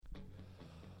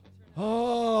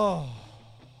Oh,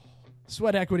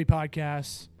 Sweat Equity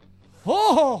Podcast.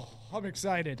 Oh, I'm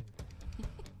excited.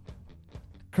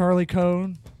 Carly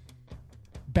Cohn,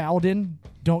 Bowden,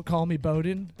 don't call me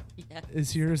Bowden,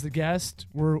 is here as the guest.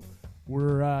 We're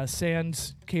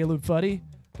sans Caleb Fuddy,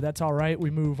 but that's all right. We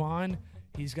move on.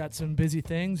 He's got some busy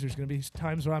things. There's going to be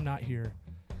times where I'm not here,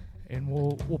 and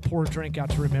we'll pour a drink out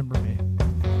to remember me.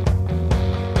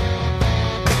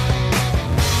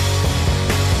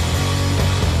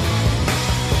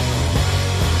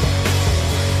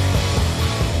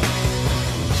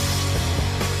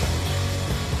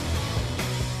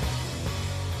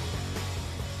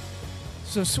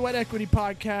 So Sweat Equity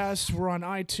Podcast, we're on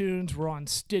iTunes, we're on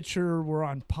Stitcher, we're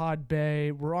on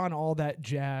Podbay, we're on all that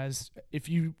jazz. If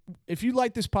you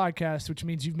like this podcast, which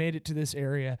means you've made it to this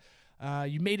area,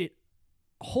 you made it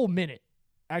a whole minute.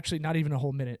 Actually, not even a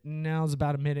whole minute. Now it's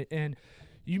about a minute. And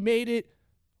you made it.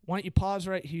 Why don't you pause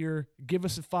right here, give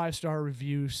us a 5-star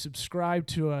review, subscribe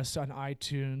to us on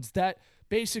iTunes. That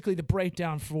basically the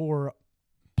breakdown for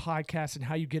podcast and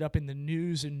how you get up in the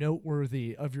news and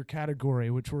noteworthy of your category,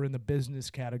 which we're in the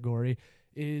business category,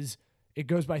 is it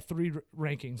goes by 3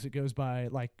 rankings. It goes by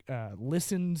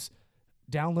listens,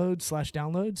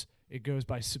 downloads, it goes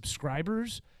by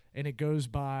subscribers, and it goes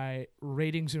by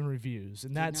ratings and reviews.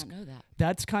 And Did not know that.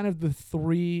 That's kind of the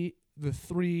three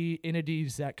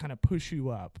entities that kind of push you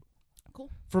up.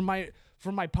 Cool. For my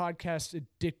podcast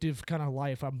addictive kind of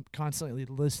life, I'm constantly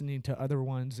listening to other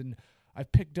ones, and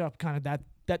I've picked up kind of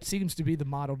that seems to be the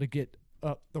model to get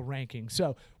up the ranking.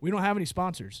 So we don't have any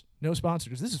sponsors. No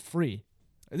sponsors. This is free.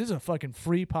 This is a fucking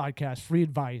free podcast, free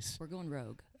advice. We're going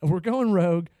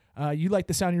rogue. You like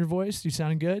the sound of your voice? You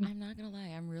sounding good? I'm not going to lie.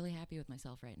 I'm really happy with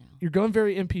myself right now. You're going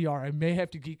very NPR. I may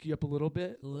have to geek you up a little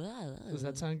bit. Does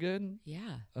that sound good? Yeah.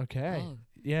 Okay. Oh.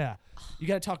 Yeah. You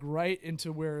got to talk right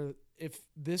into where if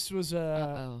this was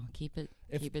a... Keep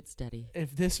it steady.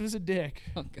 If this was a dick,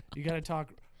 Oh, God. you got to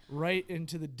talk right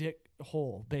into the dick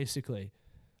hole, basically.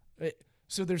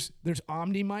 So there's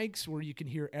Omni mics where you can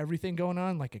hear everything going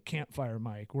on, like a campfire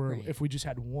mic, where Right. if we just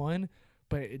had one,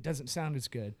 but it doesn't sound as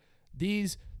good.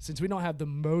 These, since we don't have the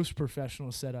most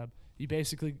professional setup,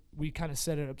 we kind of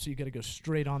set it up so you got to go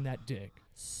straight on that dick.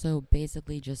 So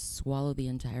basically just swallow the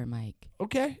entire mic.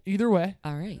 Okay, either way.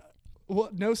 All right. Well,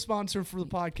 no sponsor for the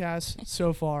podcast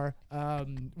so far.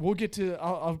 We'll get to.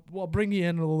 I'll bring you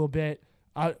in a little bit.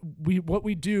 What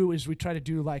we do is we try to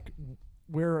do like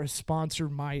where a sponsor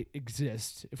might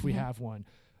exist if we have one.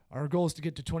 Our goal is to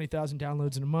get to 20,000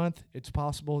 downloads in a month. It's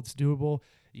possible. It's doable.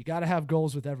 You got to have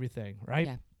goals with everything, right?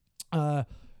 Yeah.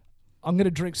 I'm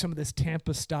gonna drink some of this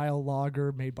Tampa style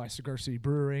lager made by Cigar City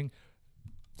Brewing.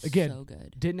 Again, So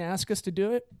good. didn't ask us to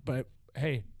do it, but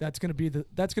hey, that's gonna be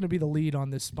the lead on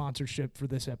this sponsorship for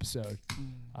this episode.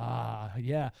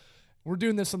 Yeah. We're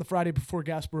doing this on the Friday before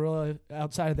Gasparilla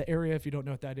outside of the area. If you don't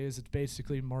know what that is, it's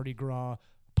basically Mardi Gras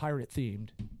pirate themed.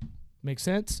 Make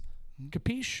sense?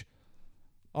 Capiche?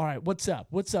 All right, what's up?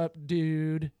 What's up,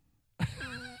 dude?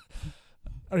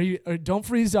 Don't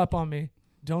freeze up on me.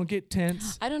 Don't get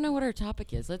tense. I don't know what our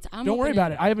topic is. Don't worry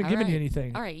about it. I haven't given you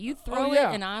anything. All right, you throw it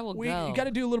and I will go. You got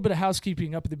to do a little bit of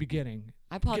housekeeping up at the beginning.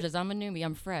 I apologize. I'm a newbie.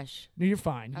 I'm fresh. No, you're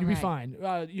fine. You'll be fine.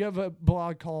 You have a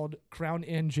blog called Crown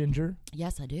Inn Ginger.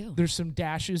 Yes, I do. There's some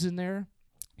dashes in there.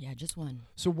 Yeah, just one.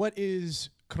 So what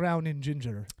is Crown Inn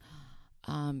Ginger?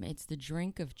 It's the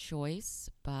drink of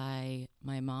choice by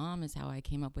my mom is how I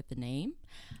came up with the name.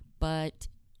 But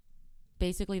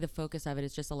basically the focus of it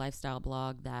is just a lifestyle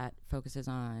blog that focuses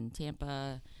on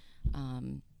Tampa,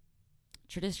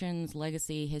 traditions,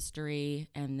 legacy, history,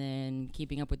 and then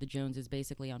keeping up with the Joneses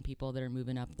basically on people that are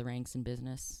moving up the ranks in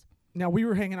business. Now, we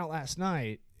were hanging out last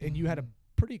night, and you had a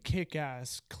pretty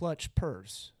kick-ass clutch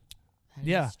purse.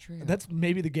 That is true. That's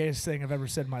maybe the gayest thing I've ever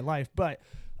said in my life, but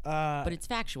it's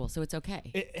factual, so it's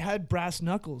okay. it had brass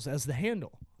knuckles as the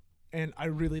handle, and I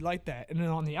really liked that. And then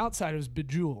on the outside, it was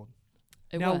bejeweled.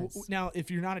 Now, if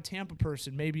you're not a Tampa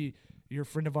person, maybe you're a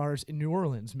friend of ours in New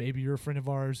Orleans. Maybe you're a friend of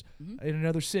ours in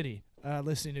another city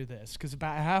listening to this. Because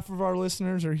about half of our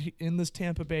listeners are in this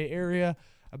Tampa Bay area.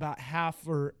 About half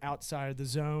are outside of the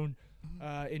zone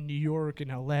in New York and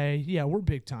L.A. Yeah, we're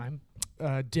big time.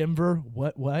 Denver,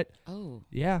 what? Oh.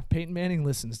 Yeah, Peyton Manning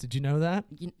listens. Did you know that?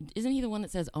 Isn't he the one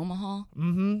that says Omaha?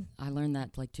 Mm-hmm. I learned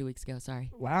that like 2 weeks ago. Sorry.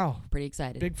 Wow. Pretty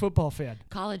excited. Big football fan.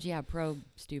 College, yeah. Pro,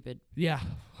 stupid. Yeah.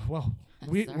 Well,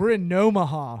 Sorry. we're in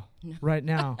Omaha right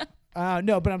now.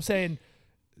 No, but I'm saying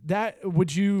that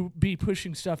would you be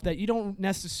pushing stuff that you don't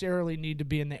necessarily need to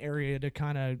be in the area to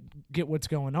kind of get what's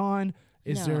going on?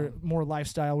 Is there more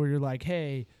lifestyle where you're like,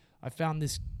 hey, I found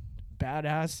this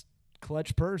badass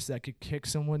clutch purse that could kick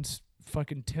someone's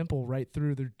fucking temple right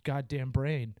through their goddamn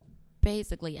brain.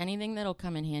 Basically, anything that'll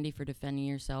come in handy for defending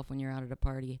yourself when you're out at a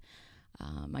party.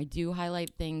 I do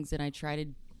highlight things, and I try to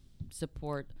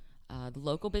support the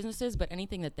local businesses, but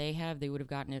anything that they have, they would have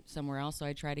gotten it somewhere else. So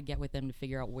I try to get with them to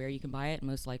figure out where you can buy it.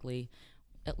 Most likely,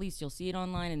 at least you'll see it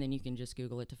online, and then you can just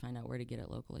Google it to find out where to get it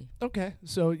locally. Okay.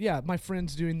 So, yeah, my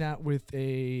friend's doing that with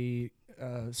a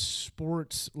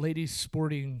ladies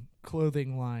sporting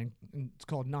clothing line. And it's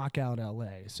called Knockout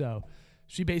LA. So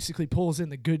she basically pulls in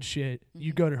the good shit. Mm-hmm.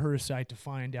 You go to her site to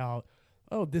find out,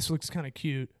 oh, this looks kind of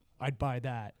cute. I'd buy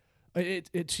that.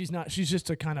 She's just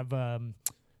a kind of,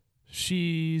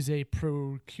 she's a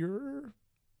curator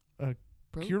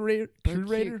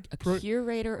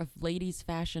of ladies'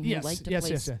 fashion who like to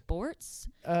play sports.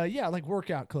 Yeah, like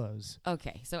workout clothes.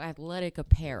 Okay, so athletic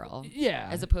apparel. Yeah,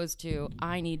 as opposed to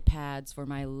I need pads for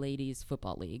my ladies'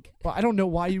 football league. Well, I don't know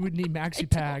why you would need maxi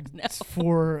pads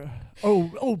for.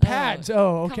 Oh, pads.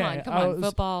 Okay. Come on,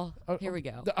 football. Here we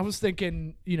go. I was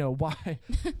thinking,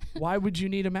 why would you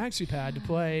need a maxi pad to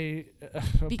play a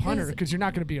punter? Because you're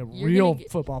not going to be a real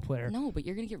football player. No, but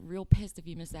you're going to get real pissed if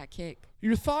you miss that kick.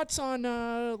 Your thoughts on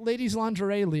ladies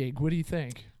lingerie league? What do you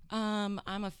think? I'm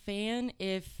a fan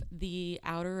if the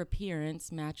outer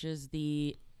appearance matches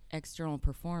the external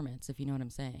performance, if you know what I'm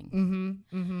saying.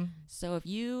 Mm-hmm. So if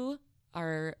you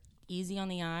are easy on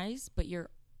the eyes, but you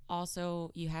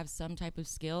have some type of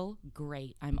skill,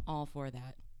 great. I'm all for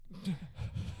that.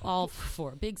 All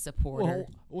for big supporter. Well,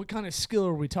 what kind of skill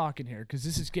are we talking here? Because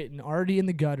this is getting already in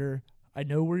the gutter. I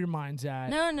know where your mind's at.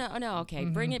 No. Okay,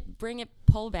 Mm-hmm. bring it.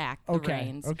 Pull back the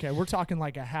reins. Okay, we're talking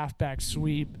like a halfback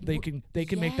sweep. They can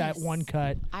make that one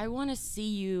cut. I want to see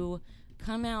you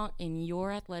come out in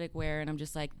your athletic wear, and I'm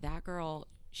just like, that girl,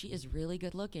 she is really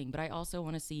good looking. But I also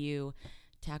want to see you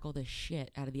tackle the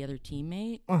shit out of the other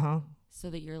teammate. So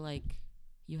that you're like,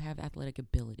 you have athletic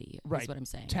ability. Right. Is what I'm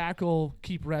saying. Tackle,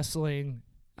 keep wrestling.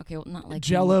 Okay, well, not like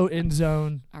Jello end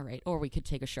zone. All right, or we could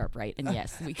take a sharp right, and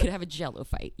yes, we could have a Jello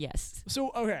fight. Yes. So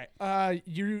okay,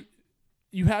 you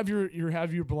have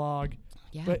your blog,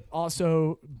 yeah. But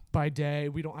also by day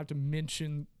we don't have to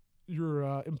mention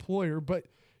your employer, but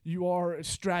you are a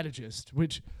strategist,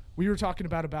 which we were talking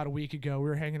about a week ago. We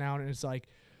were hanging out, and it's like,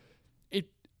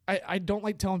 I don't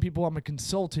like telling people I'm a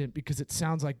consultant because it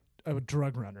sounds like a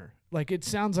drug runner. Like it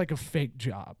sounds like a fake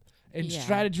job. And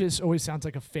strategist always sounds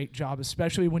like a fake job,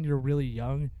 especially when you're really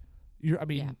young.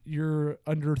 You're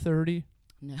under 30?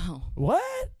 No.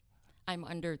 What? I'm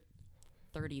under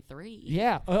 33.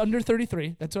 Yeah, under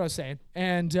 33. That's what I was saying.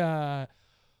 And now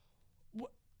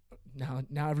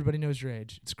everybody knows your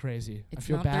age. It's crazy. I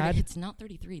feel bad. It's not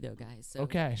 33 though, guys. So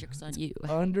okay. Joke's on you.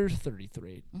 Under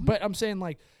 33. Mm-hmm. But I'm saying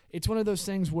like it's one of those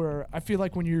things where I feel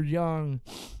like when you're young,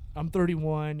 I'm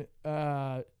 31,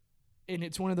 and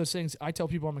it's one of those things, I tell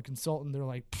people I'm a consultant, they're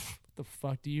like, the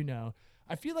fuck do you know?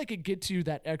 I feel like it gets you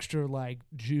that extra, like,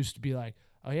 juice to be like,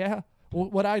 oh, yeah? Well,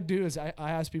 what I do is I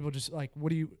ask people just, like,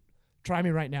 try me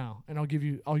right now, and I'll give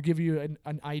you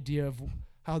an idea of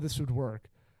how this would work.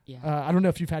 Yeah. I don't know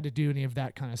if you've had to do any of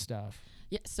that kind of stuff.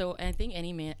 Yeah, so I think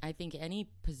any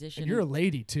position. And you're a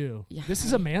lady, too. Yeah, this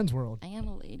is a man's world. I am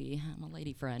a lady. I'm a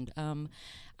lady friend.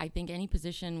 I think any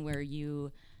position where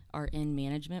you are in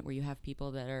management, where you have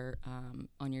people that are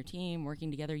on your team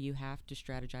working together, you have to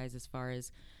strategize as far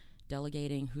as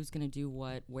delegating who's going to do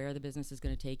what, where the business is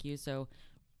going to take you. So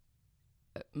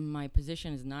my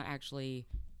position is not actually,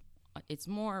 it's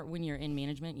more when you're in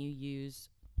management, you use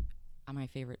my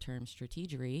favorite term,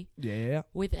 strategery. Yeah.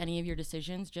 With any of your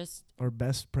decisions, just our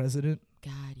best president.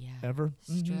 God, yeah. Ever.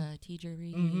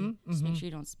 Strategery. Just make sure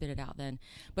you don't spit it out then.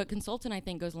 But consultant, I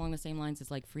think, goes along the same lines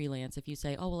as like freelance. If you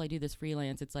say, oh, well, I do this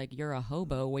freelance, it's like you're a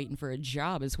hobo waiting for a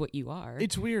job is what you are.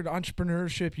 It's weird.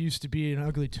 Entrepreneurship used to be an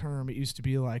ugly term. It used to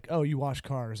be like, oh, you wash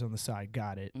cars on the side.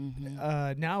 Got it.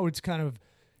 Mm-hmm. Now it's kind of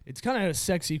a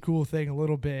sexy, cool thing a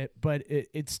little bit, but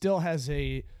it still has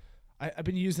I've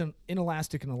been using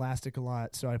Inelastic and Elastic a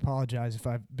lot, so I apologize if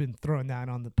I've been throwing that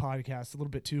on the podcast a little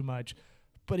bit too much.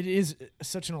 But it is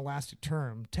such an elastic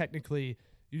term. Technically,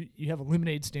 you have a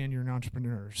lemonade stand, you're an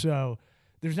entrepreneur. So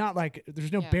there's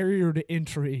no barrier to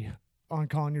entry on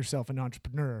calling yourself an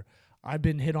entrepreneur. I've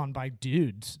been hit on by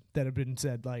dudes that have been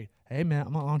said like, hey, man,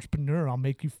 I'm an entrepreneur. I'll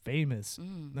make you famous.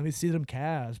 Let me see them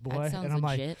calves, boy. That sounds and I'm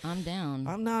legit. like, I'm down.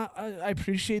 I'm not. I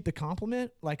appreciate the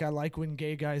compliment. Like, I like when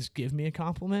gay guys give me a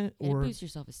compliment. It boosts your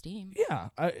self-esteem. Yeah.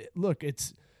 Look,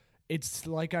 it's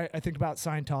like I think about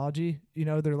Scientology. You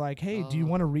know, they're like, hey, do you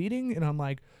want a reading? And I'm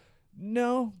like,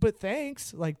 no, but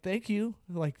thanks. Like, thank you.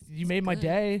 Like, you made my good.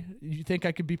 day. You think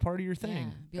I could be part of your thing.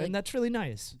 Yeah, be And like- that's really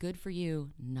nice. Good for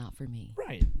you, not for me.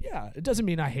 Right. Yeah. It doesn't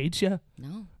mean I hate you.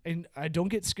 No. And I don't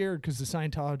get scared because the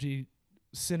Scientology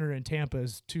Center in Tampa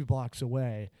is 2 blocks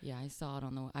away. Yeah, I saw it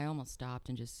on the. I almost stopped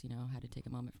and just had to take a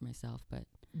moment for myself, but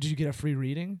Did you get a free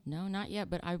reading? no, not yet.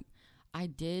 But I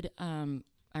did. I'm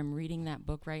reading that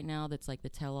book right now. That's like the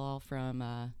tell-all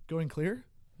from. Going Clear?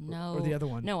 No. Or the other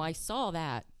one? No, I saw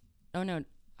that. Oh no,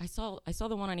 I saw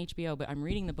the one on HBO. But I'm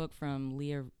reading the book from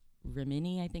Leah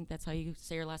Remini. I think that's how you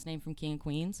say her last name, from King of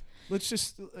Queens. Let's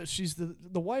just she's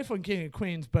the wife on King of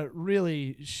Queens, but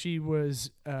really she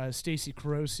was Stacey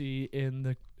Carosi in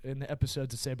the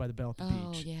episodes of Saved by the Bell at the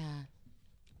Oh beach. yeah.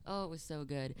 Oh, it was so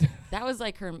good. That was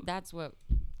like her. That's what.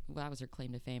 Well, that was her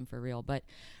claim to fame for real. But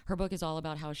her book is all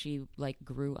about how she like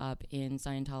grew up in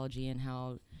Scientology and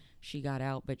how she got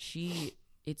out. But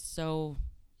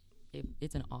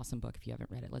it's an awesome book if you haven't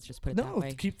read it. Let's just put it that No,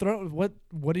 way. keep throwing.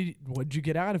 What'd you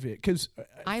get out of it? Because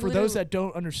I for those that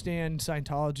don't understand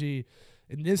Scientology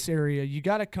in this area, you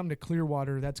got to come to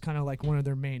Clearwater. That's kind of like one of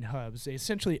their main hubs. They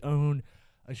essentially own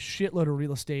a shitload of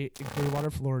real estate in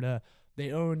Clearwater, Florida.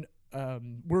 They own.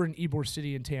 We're in Ybor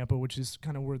City in Tampa, which is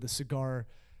kind of where the cigar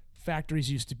factories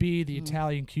used to be. The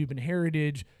Italian Cuban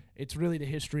heritage. It's really the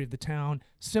history of the town,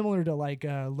 similar to like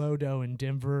Lodo in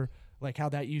Denver. Like how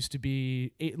that used to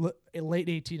be late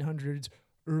 1800s,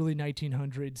 early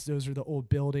 1900s. Those are the old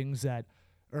buildings that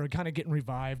are kind of getting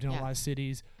revived in a lot of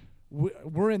cities.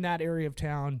 We're in that area of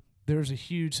town. There's a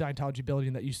huge Scientology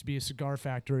building that used to be a cigar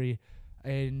factory,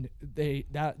 and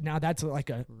that's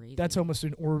Crazy. that's almost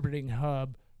an orbiting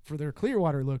hub for their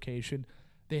Clearwater location.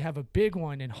 They have a big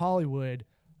one in Hollywood,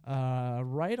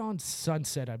 right on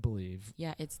Sunset, I believe.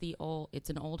 Yeah, it's an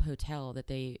old hotel that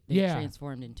they Yeah.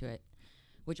 transformed into it.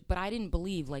 But I didn't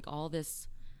believe like all this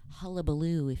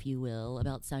hullabaloo, if you will,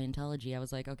 about Scientology. I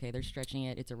was like, okay, they're stretching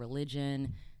it. It's a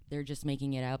religion. They're just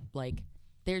making it up. Like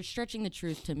they're stretching the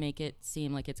truth to make it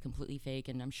seem like it's completely fake.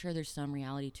 And I'm sure there's some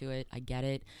reality to it. I get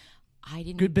it. I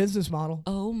didn't. Good business model.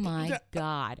 Oh my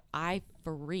God. I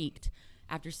freaked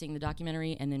after seeing the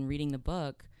documentary and then reading the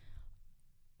book.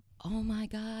 Oh my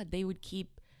God. They would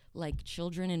keep like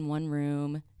children in one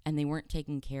room and they weren't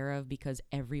taken care of because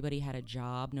everybody had a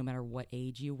job no matter what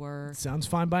age you were. Sounds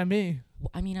fine by me.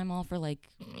 I mean, I'm all for like,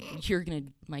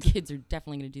 my kids are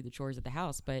definitely going to do the chores at the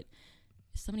house, but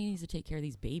somebody needs to take care of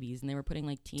these babies. And they were putting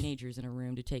like teenagers in a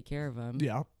room to take care of them.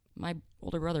 Yeah. My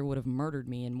older brother would have murdered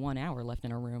me in 1 hour left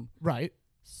in a room. Right.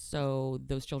 So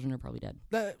those children are probably dead.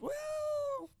 Well,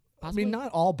 Possibly. I mean,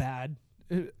 not all bad.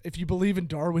 If you believe in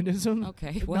Darwinism,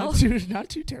 Okay, well. not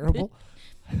too terrible.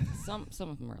 Some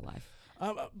of them are alive.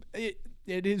 It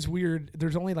is weird.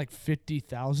 There's only like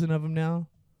 50,000 of them now,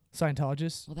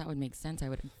 Scientologists. Well, that would make sense. I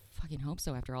would fucking hope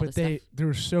so after all But this stuff.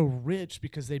 they're so rich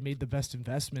because they made the best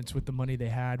investments with the money they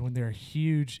had when they're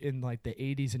huge in like the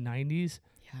 80s and 90s,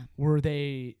 Yeah. where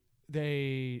they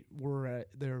were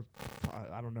they're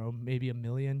I don't know, maybe 1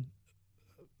 million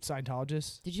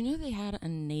Scientologists. Did you know they had a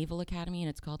naval academy and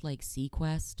it's called like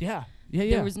Sequest? Yeah.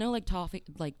 There was no like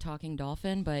talking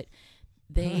dolphin, but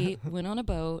they went on a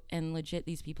boat and legit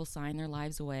these people signed their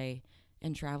lives away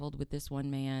and traveled with this one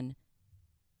man,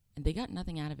 and they got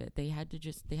nothing out of it. They have to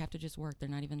just work. They're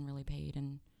not even really paid.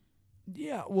 And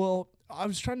Yeah, well, I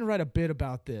was trying to write a bit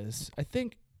about this. I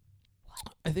think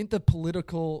the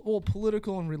political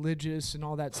and religious and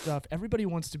all that stuff, everybody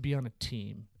wants to be on a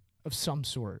team of some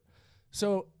sort.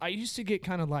 So I used to get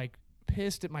kind of like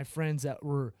pissed at my friends that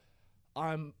were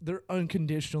they're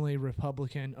unconditionally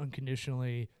Republican,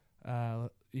 unconditionally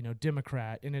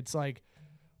Democrat, and it's like,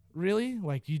 really?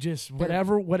 Like you just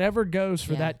whatever goes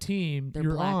for that team, they're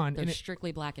you're black. on. They're And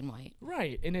strictly black and white.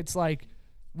 right. And it's like,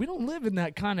 we don't live in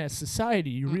that kind of society.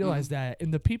 You realize that.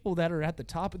 And the people that are at the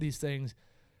top of these things,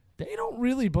 they don't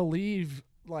really believe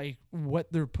like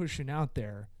what they're pushing out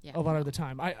there a lot of the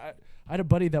time. I had a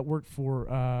buddy that worked for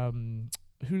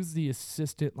who's the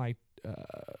assistant, like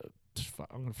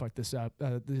I'm gonna fuck this up.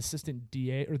 The assistant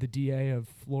DA or the DA of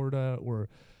Florida, or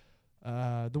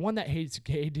the one that hates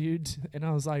gay dudes. And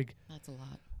I was like, That's a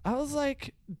lot. I was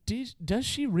like, does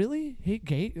she really hate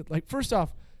gay? Like, first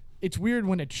off, it's weird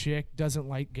when a chick doesn't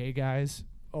like gay guys,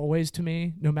 always, to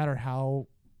me, no matter how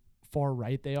far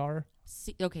right they are.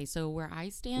 See, okay, so where I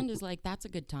stand is like, that's a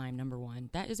good time, number one.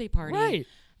 That is a party. Right.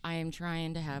 I am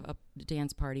trying to have a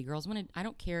dance party. Girls, I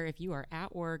don't care if you are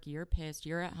at work, you're pissed,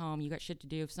 you're at home, you got shit to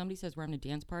do. If somebody says we're having a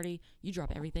dance party, you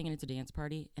drop everything and it's a dance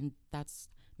party. And that's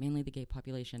mainly the gay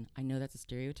population. I know that's a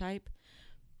stereotype,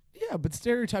 Yeah, but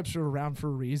stereotypes are around for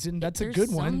a reason. That's a There's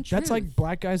good one. some That's like truth.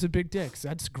 black guys with big dicks.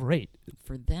 That's great.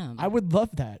 For them. I would love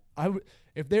that. I would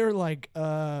if they're like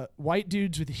white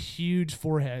dudes with huge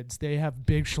foreheads. They have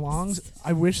big schlongs.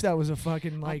 I wish that was a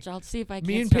fucking like. I'll see if I can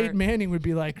Me and start. Peyton Manning would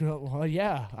be like, well,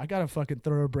 yeah, I got a fucking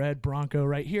thoroughbred Bronco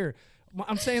right here.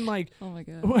 I'm saying like, Oh my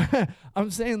god.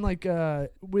 I'm saying like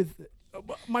with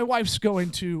my wife's going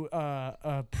to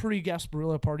a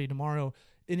pre-Gasparilla party tomorrow,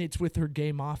 and it's with her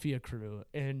gay mafia crew.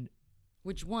 And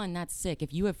Which one? That's sick.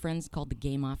 If you have friends called the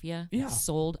Gay Mafia, Yeah.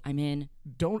 sold. I'm in.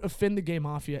 don't offend the gay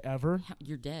mafia ever,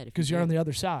 You're dead. because you're on the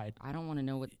other side. I don't want to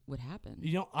know what would happen.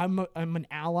 You know, I'm an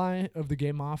ally of the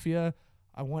gay mafia.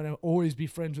 I want to always be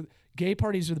friends with gay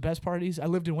parties. Are the best parties. I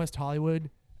lived in West Hollywood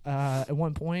at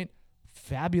one point.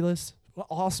 Fabulous,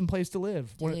 awesome place to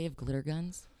live. Do they have glitter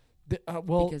guns?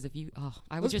 Well, Because if you,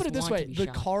 I would let's just put it this want way: to be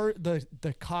the shot.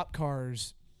 the cop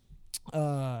cars,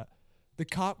 the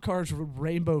cop cars with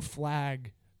rainbow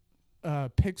flag,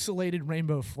 pixelated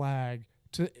rainbow flag.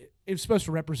 It's supposed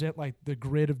to represent like the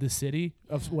grid of the city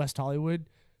of West Hollywood,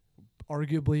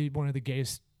 arguably one of the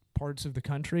gayest parts of the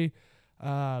country.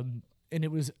 And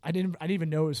it was I didn't even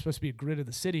know it was supposed to be a grid of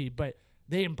the city, but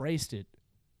they embraced it.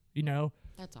 You know.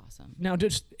 That's awesome. Now,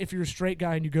 just if you're a straight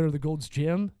guy and you go to the Gold's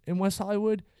Gym in West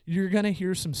Hollywood, you're gonna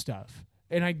hear some stuff,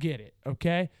 and I get it.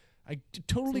 Okay, I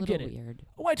totally It's a get little it. weird.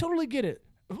 Oh, I totally get it.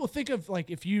 Well, think of like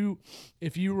if you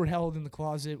were held in the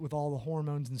closet with all the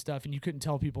hormones and stuff, and you couldn't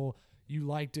tell people you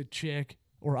liked a chick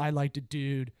or I liked a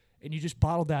dude, and you just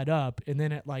bottled that up, and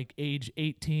then at like age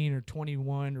 18 or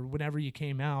 21 or whenever you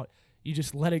came out, you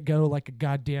just let it go like a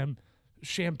goddamn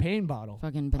champagne bottle.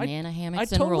 Fucking banana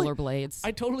hammocks and totally- rollerblades.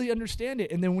 I totally understand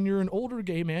it. And then when you're an older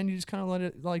gay man, you just kind of let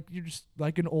it like you're just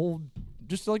like an old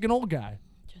guy.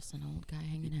 Just an old guy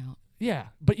hanging out. Yeah,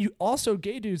 but you also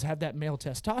gay dudes have that male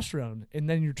testosterone, and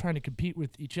then you're trying to compete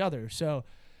with each other. So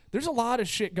there's a lot of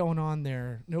shit going on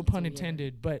there. No pun weird.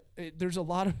 intended, but there's a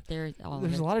lot of There's all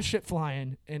there's of a it. lot of shit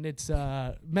flying, and it's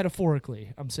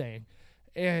metaphorically I'm saying.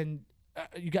 And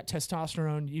you got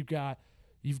testosterone.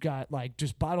 You've got like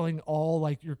just bottling all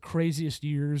like your craziest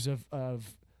years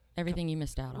of Everything you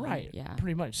missed out on. right, Yeah.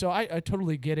 pretty much. So I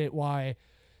totally get it why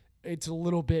it's a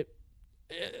little bit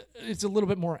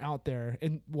more out there,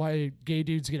 and why gay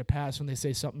dudes get a pass when they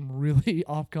say something really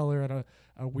off color at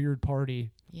a weird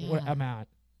party where Yeah. I'm at.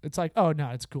 It's like, oh no,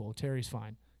 it's cool. Terry's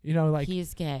fine. You know, like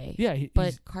He's gay. yeah, But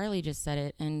he's- Carly just said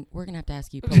it, and we're going to have to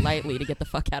ask you politely to get the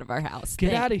fuck out of our house.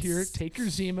 get out of Thanks. here. Take your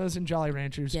Zimas and Jolly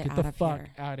Ranchers. Get Get the out of fuck here.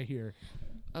 out of here.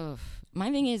 Ugh.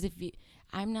 My thing is, if you,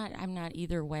 I'm not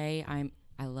either way.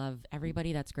 I love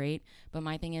everybody. That's great. But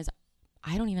my thing is,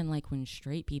 I don't even like when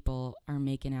straight people are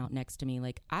making out next to me.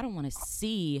 Like, I don't want to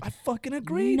see I fucking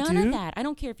agree, none dude. of that. I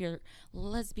don't care if you're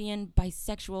lesbian,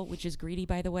 bisexual, which is greedy,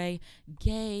 by the way,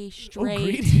 gay, straight.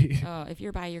 greedy. If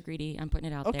you're bi, you're greedy. I'm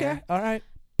putting it out Okay, there. all right.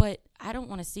 But I don't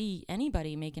want to see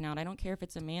anybody making out. I don't care if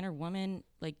it's a man or woman.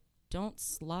 Like, don't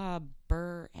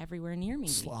slobber everywhere near me.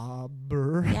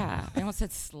 Slobber. Yeah, I almost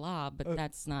said slob, but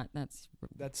that's not. That's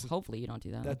That's hopefully you don't do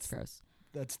that. That's gross.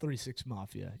 that's 3-6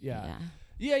 Mafia. Yeah.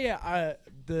 Yeah. Yeah.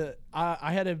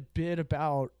 I had a bit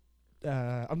about.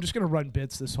 I'm just gonna run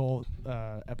bits this whole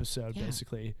episode. Yeah,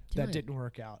 Basically, do that it. didn't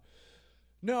work out.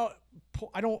 No,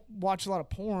 I don't watch a lot of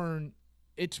porn.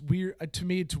 It's weird to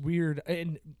me. It's weird,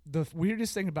 and the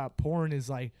weirdest thing about porn is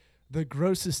like the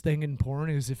grossest thing in porn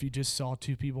is if you just saw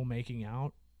two people making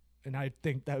out, and I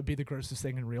think that would be the grossest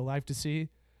thing in real life to see.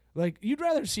 Like, you'd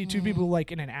rather see two people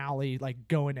like in an alley like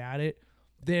going at it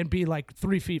than be like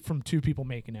 3 feet from two people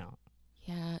making out.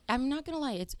 Yeah, I'm not gonna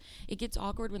lie. It gets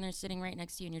awkward when they're sitting right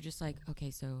next to you, and you're just like, okay,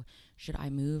 so should I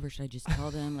move or should I just tell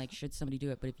them? Like, should somebody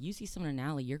do it? But if you see someone in an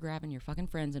alley, you're grabbing your fucking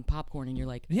friends and popcorn, and you're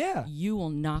like, Yeah.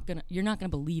 you're not gonna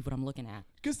believe what I'm looking at.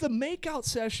 Because the makeout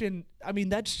session, I mean,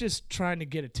 that's just trying to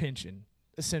get attention,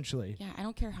 essentially. Yeah, I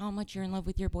don't care how much you're in love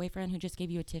with your boyfriend who just gave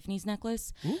you a Tiffany's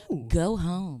necklace. Ooh. Go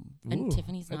home. Ooh. And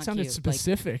Tiffany's That not sounded cute. Like,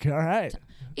 specific. All right.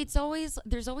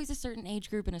 there's always a certain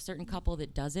age group and a certain couple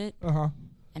that does it, Uh-huh.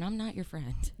 and I'm not your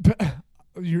friend.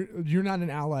 You're not an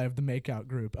ally of the makeout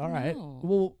group. All right. No.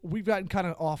 Well, we've gotten kind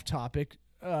of off topic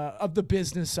of the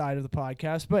business side of the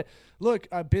podcast, but look,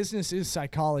 business is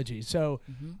psychology. So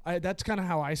that's kind of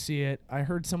how I see it. I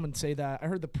heard someone say that. I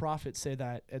heard the prophet say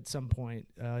that at some point.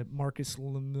 Marcus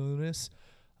Lemonis.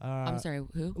 I'm sorry,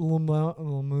 who?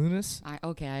 Lemonis. I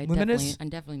Luminous?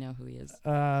 definitely know who he is.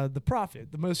 The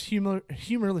prophet, the most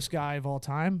humorless guy of all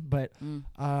time, but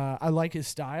I like his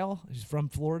style. He's from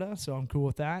Florida, so I'm cool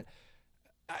with that.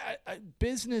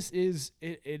 Business is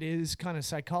it is kind of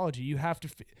psychology. You have to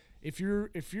if you're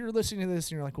listening to this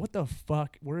and you're like, what the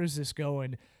fuck, where is this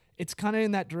going? it's kind of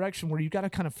in that direction where you got to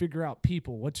kind of figure out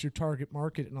people. What's your target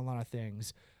market in a lot of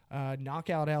things?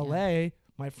 Knockout LA,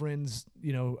 my friends,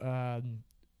 what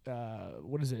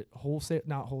is it?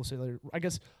 Not wholesaler. I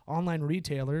guess online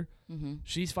retailer. Mm-hmm.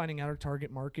 She's finding out her target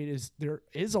market is there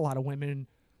is a lot of women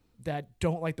that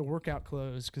don't like the workout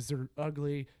clothes because they're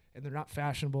ugly and they're not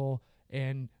fashionable.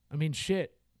 And I mean,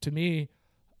 shit, to me,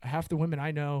 half the women I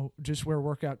know just wear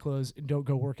workout clothes and don't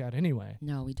go work out anyway.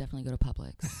 No, we definitely go to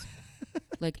Publix.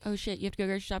 Like, oh shit, you have to go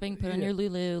grocery shopping, put on your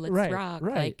Lulu, let's rock.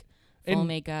 Right. Like, full And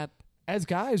makeup. as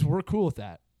guys, we're cool with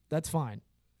that. That's fine.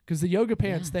 Because the yoga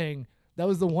pants thing, that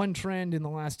was the one trend in the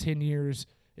last 10 years.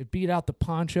 It beat out the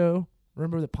poncho.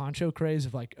 Remember the poncho craze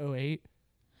of like 2008?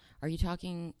 Are you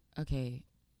talking, okay,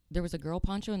 there was a girl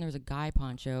poncho and there was a guy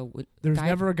poncho. There's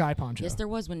never a guy poncho. Yes, there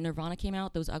was. When Nirvana came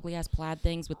out, those ugly-ass plaid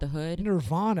things with the hood.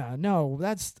 Nirvana. No,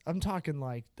 I'm talking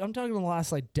the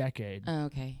last like decade. Oh,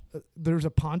 okay. There's a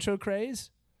poncho craze.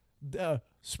 The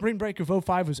spring break of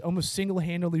 2005 was almost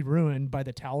single-handedly ruined by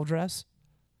the towel dress.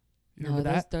 You remember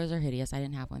that? Those are hideous. I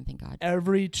didn't have one, thank God.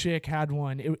 Every chick had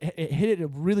one. It hit at a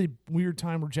really weird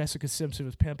time where Jessica Simpson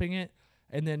was pimping it.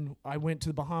 And then I went to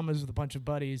the Bahamas with a bunch of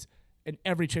buddies, and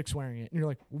every chick's wearing it. And you're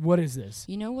like, what is this?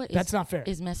 You know what? That's not fair.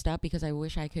 Is messed up, because I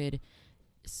wish I could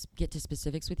get to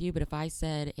specifics with you, but if I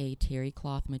said a terry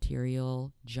cloth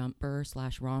material jumper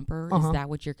 / romper, is that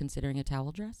what you're considering a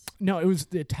towel dress? No, it was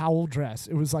the towel dress.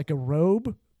 It was like a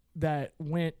robe that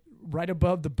went right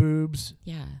above the boobs.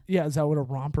 Yeah. Yeah, is that what a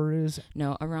romper is?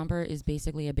 No, a romper is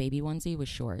basically a baby onesie with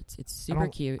shorts. It's super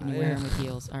cute, and you wear them with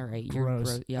heels. All right, you're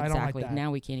gross. Yeah, I don't like exactly. that.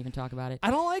 Now we can't even talk about it.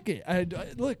 I don't like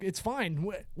it. Look, it's fine.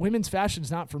 Women's fashion's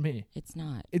not for me. It's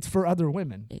not. It's for other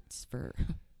women. It's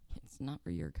not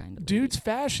for your kind of Dude's lady.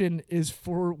 fashion is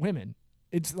for women.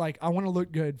 It's like, I want to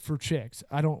look good for chicks.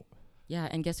 I don't. Yeah,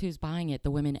 and guess who's buying it? The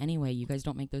women anyway. You guys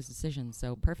don't make those decisions,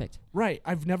 so perfect. Right.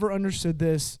 I've never understood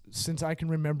this since I can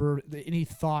remember any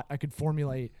thought I could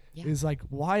formulate. Yeah. Is like,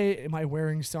 why am I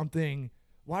wearing something?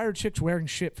 Why are chicks wearing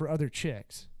shit for other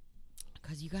chicks?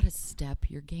 Because you got to step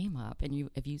your game up, and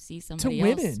if you see somebody To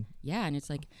else, women. yeah, and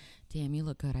it's like, damn, you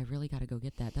look good. I really got to go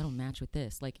get that. That'll match with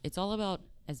this. Like, it's all about,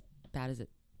 as bad as it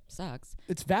sucks.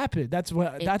 It's vapid. That's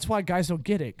why guys don't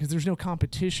get it, because there's no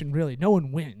competition really. No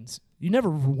one wins. You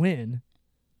never win.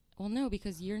 Well, no,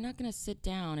 because you're not going to sit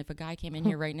down if a guy came in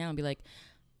here right now and be like,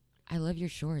 I love your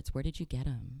shorts. Where did you get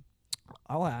them?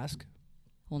 I'll ask.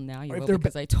 Well, now you If will, they're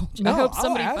because I told you. No, I hope I'll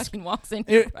somebody ask. fucking walks in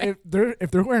here.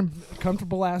 If they're wearing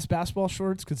comfortable ass basketball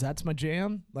shorts, because that's my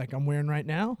jam, like I'm wearing right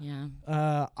now.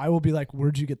 Yeah. I will be like,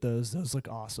 where'd you get those? Those look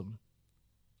awesome.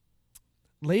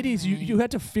 Ladies, you have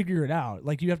to figure it out.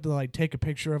 Like, you have to like take a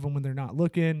picture of them when they're not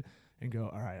looking and go,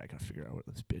 all right, I gotta figure out where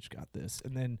this bitch got this,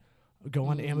 and then go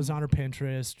on Amazon or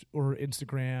Pinterest or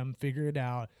Instagram, figure it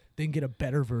out, then get a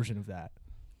better version of that.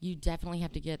 You definitely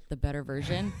have to get the better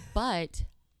version, but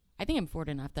I think I'm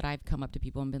fortunate enough that I've come up to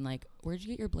people and been like, where'd you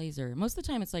get your blazer? Most of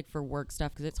the time it's like for work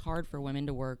stuff, because it's hard for women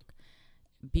to work,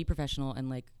 be professional,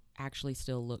 and like actually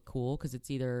still look cool, because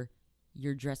it's either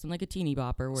you're dressing like a teeny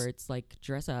bopper where it's like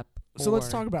dress up. So let's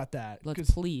talk about that.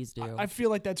 Let's please do. I feel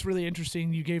like that's really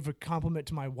interesting. You gave a compliment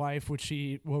to my wife, which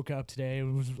she woke up today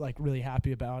and was like really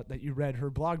happy about, that you read her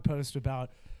blog post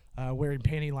about wearing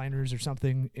panty liners or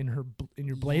something in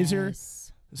your blazer.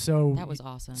 Yes. So that was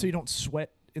awesome. So you don't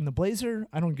sweat in the blazer?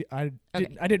 I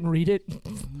didn't read it.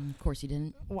 Of course you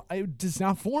didn't. Well, it's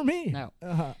not for me. No.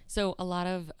 So a lot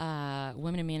of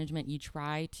women in management, you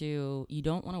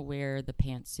don't want to wear the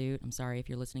pantsuit. I'm sorry if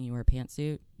you're listening, you wear a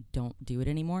pantsuit. Don't do it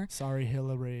anymore. Sorry,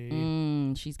 Hillary.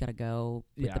 She's got to go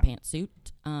with the pantsuit.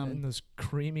 And those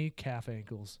creamy calf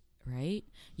ankles. Right?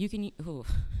 You can,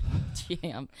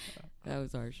 damn, that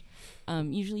was harsh.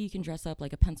 Usually you can dress up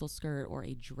like a pencil skirt or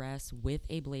a dress with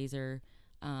a blazer,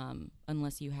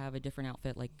 unless you have a different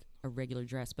outfit like a regular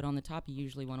dress. But on the top, you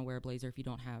usually want to wear a blazer if you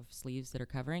don't have sleeves that are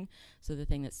covering. So the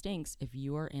thing that stinks, if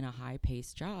you are in a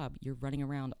high-paced job, you're running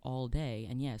around all day,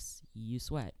 and yes, you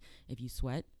sweat. If you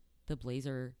sweat, the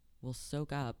blazer will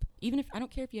soak up. Even if, I don't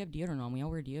care if you have deodorant on, we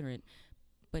all wear deodorant,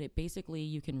 but it basically,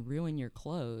 you can ruin your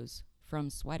clothes from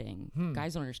sweating.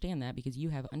 Guys don't understand that, because you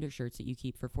have undershirts that you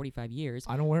keep for 45 years.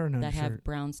 I don't wear an undershirt. That have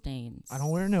brown stains. I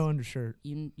don't wear no undershirt.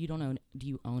 You don't own. Do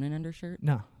you own an undershirt?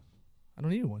 No, I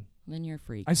don't need one. Then you're a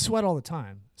freak. I sweat all the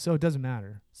time, so it doesn't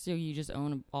matter. So you just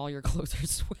own all your clothes are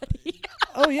sweaty.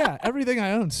 Oh yeah, everything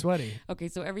I own is sweaty. Okay,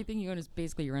 so everything you own is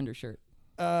basically your undershirt.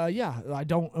 Yeah, I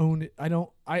don't own it.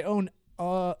 I own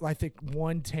I think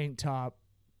one tank top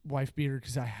wife beater,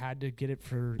 because I had to get it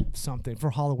for something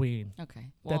for Halloween. Okay.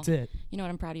 Well, that's it. You know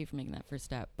what? I'm proud of you for making that first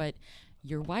step. But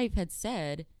your wife had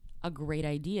said a great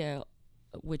idea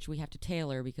which we have to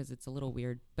tailor because it's a little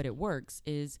weird, but it works,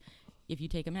 is if you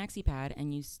take a maxi pad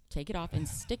and you take it off and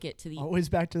stick it to the Always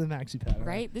back to the maxi pad.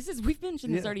 right. We've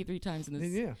mentioned this already 3 times in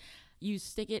this. Yeah. You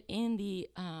stick it in the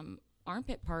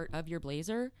armpit part of your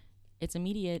blazer. It's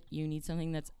immediate. You need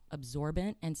something that's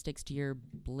absorbent and sticks to your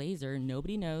blazer.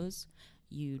 Nobody knows.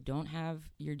 You don't have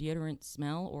your deodorant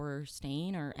smell or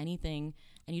stain or anything,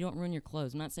 and you don't ruin your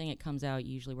clothes. I'm not saying it comes out.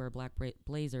 You usually wear a black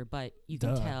blazer, but you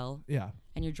can tell. Yeah.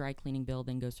 And your dry cleaning bill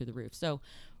then goes through the roof. So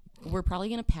we're probably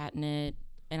going to patent it.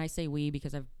 And I say we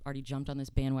because I've already jumped on this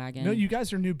bandwagon. No, you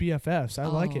guys are new BFFs. I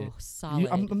like it. Solid.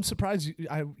 I'm surprised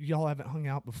y'all haven't hung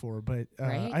out before, but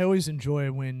Right? I always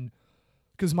enjoy when,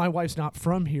 because my wife's not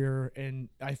from here, and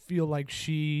I feel like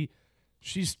she's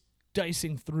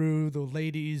dicing through the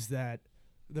ladies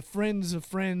the friends of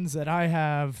friends that I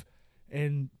have,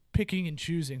 and picking and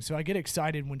choosing. So I get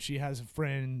excited when she has a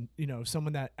friend,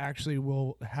 someone that actually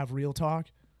will have real talk.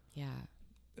 Yeah.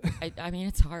 I mean,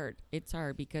 it's hard. It's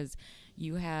hard because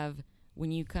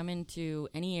when you come into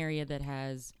any area that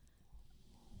has,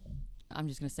 I'm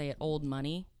just going to say it, old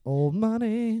money. Old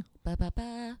money.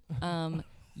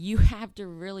 You have to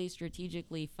really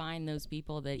strategically find those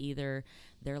people that either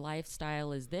their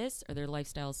lifestyle is this or their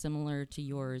lifestyle is similar to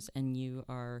yours, and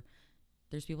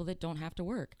there's people that don't have to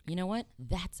work. You know what?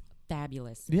 That's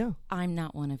fabulous. Yeah. I'm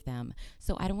not one of them.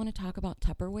 So I don't want to talk about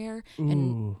Tupperware Ooh.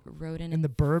 and rodent. And the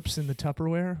burps and the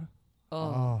Tupperware.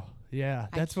 Oh, yeah.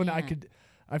 That's when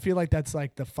I feel like that's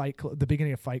like the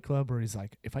beginning of Fight Club, where he's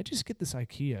like, if I just get this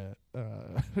IKEA,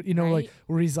 Right? like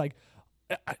where he's like,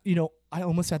 I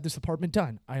almost had this apartment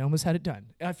done. I almost had it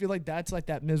done. And I feel like that's like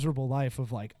that miserable life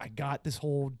of like, I got this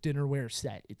whole dinnerware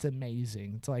set. It's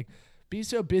amazing. It's like, be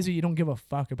so busy you don't give a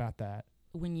fuck about that.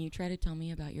 When you try to tell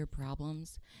me about your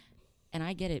problems, and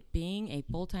I get it, being a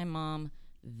full-time mom,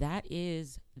 that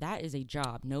is a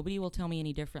job. Nobody will tell me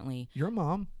any differently. You're a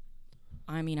mom.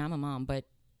 I mean, I'm a mom, but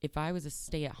if I was a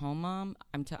stay-at-home mom,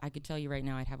 I could tell you right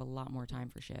now I'd have a lot more time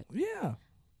for shit. Yeah.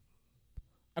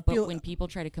 But when people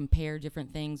try to compare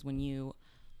different things, when you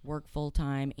work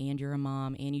full-time and you're a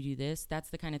mom and you do this, that's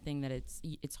the kind of thing that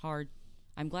it's hard.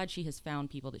 I'm glad she has found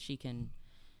people that she can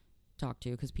talk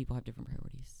to, because people have different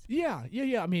priorities. Yeah.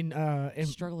 I mean, and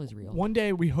struggle is real. One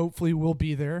day we hopefully will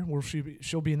be there where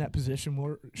she'll be in that position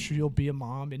where she'll be a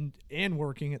mom and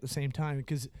working at the same time,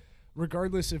 because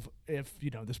regardless if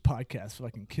this podcast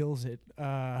fucking kills it,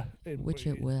 Which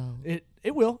it will.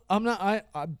 It will.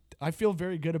 I feel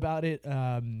very good about it.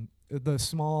 The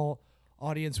small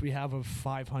audience we have of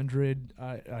 500,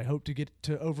 I hope to get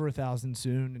to over 1,000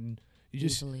 soon, and you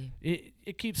just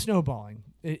it keeps snowballing.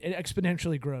 It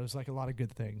exponentially grows, like a lot of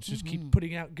good things. Just keep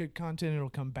putting out good content, and it'll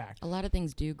come back. A lot of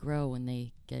things do grow when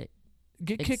they get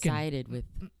kicking excited with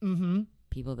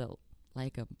people that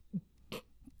like them.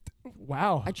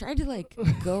 Wow. I tried to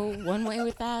go one way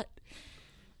with that.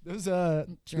 Those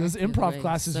improv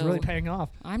classes are really paying off.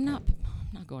 I'm not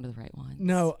going to the right one.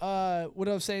 No. What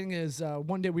I was saying is,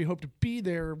 one day we hope to be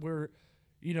there where,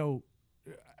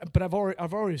 but I've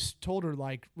always told her,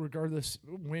 like, regardless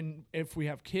if we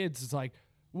have kids, it's like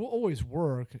we'll always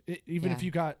work. Even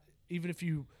if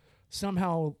you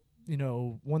somehow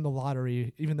won the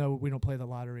lottery, even though we don't play the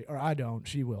lottery, or I don't,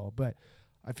 she will. But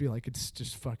I feel like it's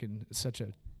just fucking such a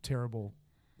terrible.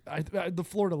 The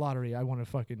Florida lottery, I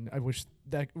wish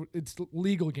that it's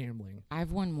legal gambling.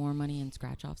 I've won more money in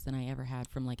scratch-offs than I ever had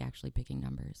from actually picking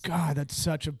numbers. God, that's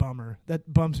such a bummer.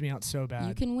 That bums me out so bad.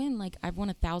 You can win. I've won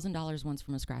 $1,000 once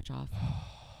from a scratch-off.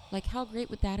 How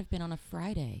great would that have been on a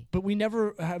Friday? But we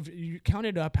never have. You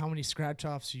counted up how many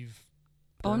scratch-offs you've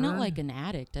burned? Oh, I'm not like an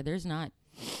addict. There's not.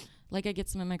 I get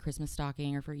some in my Christmas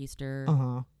stocking or for Easter.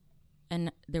 Uh-huh.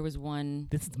 And there was one.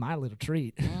 This is my little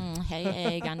treat. Hey,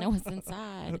 egg, I know what's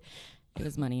inside. It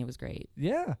was money. It was great.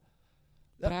 Yeah.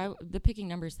 But the picking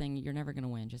numbers thing, you're never going to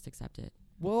win. Just accept it.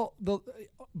 Well, the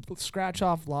scratch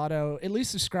off lotto, at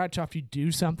least the scratch off, you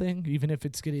do something, even if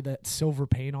it's getting that silver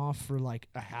paint off for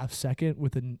a half second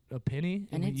with a penny,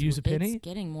 and you use a penny. It's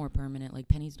getting more permanent.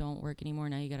 Pennies don't work anymore.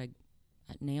 Now you got to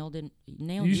nail.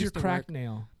 Use your crack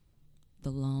nail. The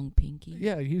long pinky.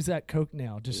 Yeah, use that Coke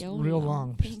nail, just real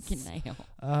long. Pinky nail.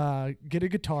 Get a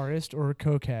guitarist or a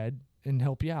cokehead and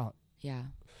help you out. Yeah.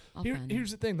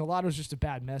 Here's the thing: the lotto's just a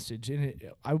bad message, and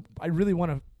I really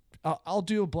want to. I'll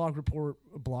do a blog report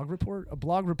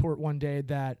one day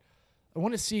that I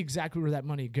want to see exactly where that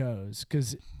money goes,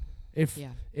 because if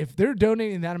they're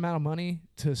donating that amount of money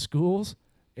to schools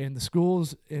and the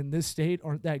schools in this state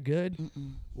aren't that good,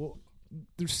 well,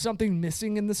 there's something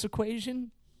missing in this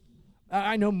equation.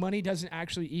 I know money doesn't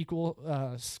actually equal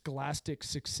scholastic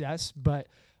success, but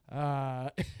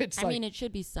It's I mean, it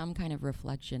should be some kind of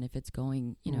reflection if it's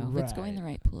going, if it's going the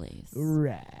right place.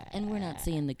 Right. And we're not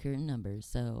seeing the current numbers,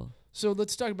 so. So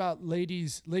let's talk about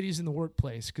ladies in the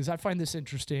workplace, because I find this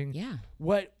interesting. Yeah.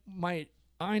 What might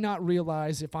I not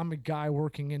realize if I'm a guy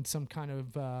working in some kind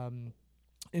of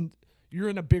you're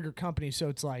in a bigger company, so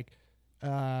it's like,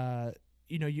 I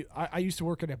used to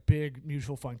work at a big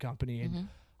mutual fund company, and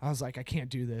I was like, I can't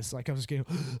do this. Like I was getting,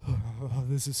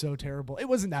 this is so terrible. It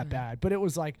wasn't that bad, but it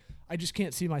was like, I just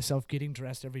can't see myself getting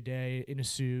dressed every day in a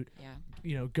suit,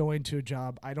 going to a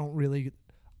job. I don't really,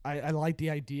 I like the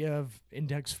idea of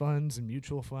index funds and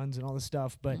mutual funds and all this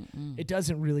stuff, but it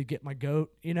doesn't really get my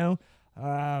goat,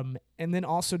 and then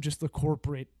also just the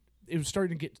corporate, it was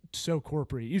starting to get so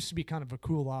corporate. It used to be kind of a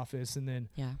cool office. And then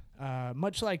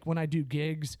much like when I do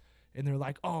gigs and they're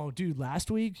like, oh, dude, last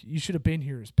week you should have been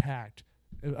here. It's packed.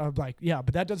 I'm like, yeah,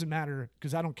 but that doesn't matter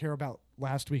because I don't care about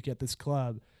last week at this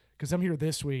club because I'm here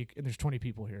this week and there's 20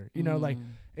 people here. Like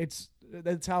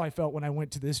that's how I felt when I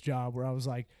went to this job where I was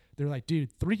like, they're like,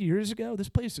 dude, 3 years ago, this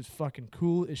place is fucking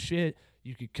cool as shit.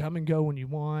 You could come and go when you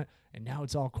want. And now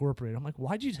it's all corporate. I'm like,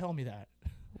 why'd you tell me that?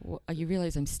 Well, you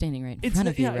realize I'm standing right in front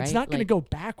of you, right? It's not going to go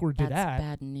backward to that. That's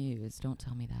bad news. Don't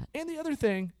tell me that. And the other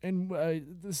thing, and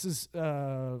this is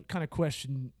kind of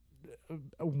question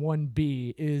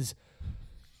 1B, is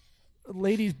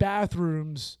ladies'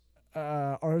 bathrooms,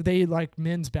 are they like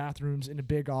men's bathrooms in a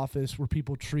big office where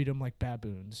people treat them like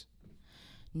baboons?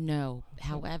 No.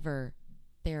 However,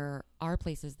 there are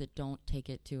places that don't take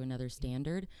it to another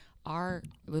standard.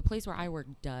 The place where I work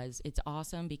does. It's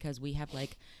awesome because we have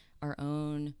like our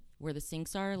own, where the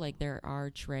sinks are, like there are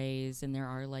trays and there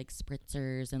are like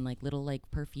spritzers and like little like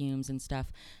perfumes and stuff.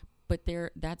 But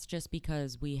that's just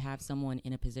because we have someone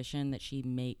in a position that she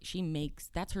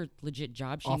makes, that's her legit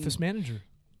job. Office manager,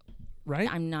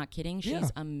 right? I'm not kidding.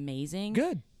 She's amazing.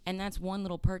 Good. And that's one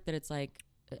little perk that it's like,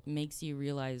 it makes you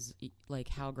realize like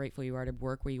how grateful you are to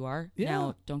work where you are. Yeah.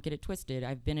 Now, don't get it twisted.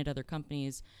 I've been at other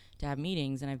companies to have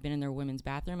meetings, and I've been in their women's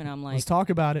bathroom, and I'm like, let's talk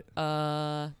about it.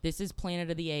 This is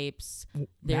Planet of the Apes.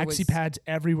 Maxi pads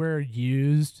everywhere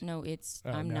used. No, it's.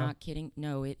 I'm not kidding.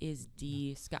 No, it is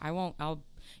I'll.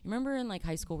 Remember in like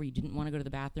high school where you didn't want to go to the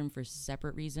bathroom for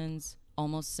separate reasons,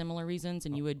 almost similar reasons,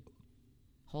 and you would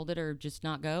hold it or just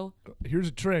not go. Here's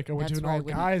a trick. I went to an all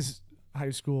guys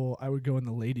high school. I would go in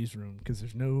the ladies' room because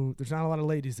there's not a lot of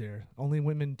ladies there. Only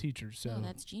women teachers. So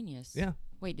that's genius. Yeah.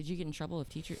 Wait, did you get in trouble with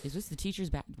teacher? Is this the teacher's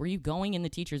bathroom? Were you going in the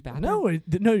teacher's bathroom?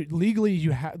 No. Legally,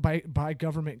 you have by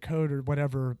government code or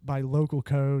whatever, by local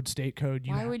code, state code.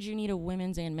 Why would you need a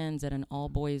women's and men's at an all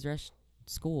boys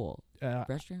school?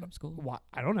 Restroom school?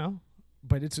 I don't know,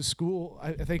 but it's a school.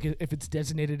 I think if it's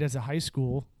designated as a high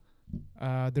school,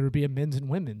 there would be a men's and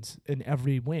women's in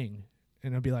every wing,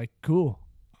 and I'd be like, cool.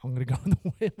 I'm going to go in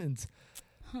the women's.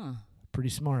 Huh. Pretty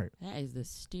smart. That is the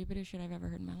stupidest shit I've ever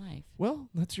heard in my life. Well,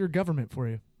 that's your government for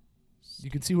you. You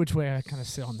can see which way I kind of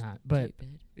sit on that. But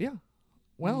yeah.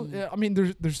 Well, I mean,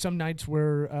 there's some nights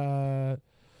where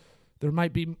there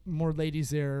might be more ladies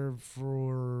there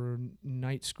for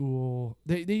night school.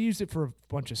 They use it for a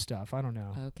bunch of stuff. I don't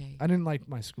know. Okay. I didn't like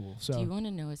my school. So. Do you want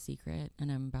to know a secret?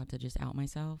 And I'm about to just out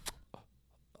myself.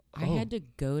 I had to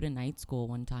go to night school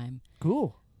one time.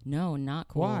 Cool. No, not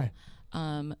cool. Why?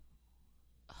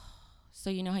 So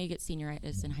you know how you get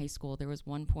senioritis in high school? There was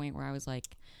one point where I was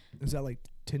like... Is that like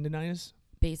tendinitis?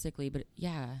 Basically, but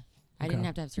yeah. I didn't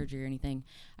have to have surgery or anything.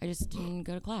 I just didn't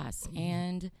go to class.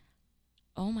 And,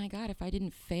 oh my God, if I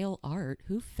didn't fail art...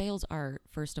 Who fails art,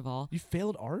 first of all? You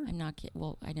failed art? I'm not kidding.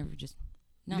 Well, I never just...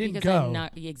 Not you didn't because go. I'm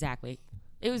not... Exactly.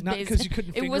 It was not because you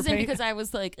couldn't It wasn't paint? because I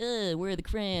was like, where are the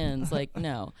crayons? Like,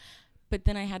 no. But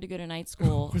then I had to go to night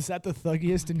school. Was that the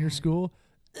thuggiest in your school?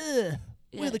 Where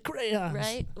are the crayons?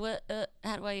 Right? What?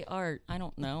 How do I art? I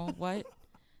don't know. What?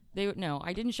 No,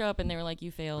 I didn't show up, and they were like, you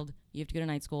failed. You have to go to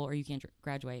night school, or you can't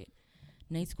graduate.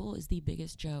 Night school is the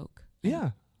biggest joke.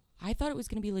 Yeah. I thought it was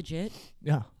going to be legit.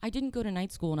 Yeah. I didn't go to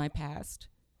night school, and I passed.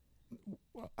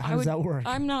 How does that work?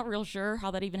 I'm not real sure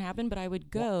how that even happened, but I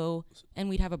would go, and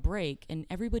we'd have a break, and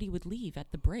everybody would leave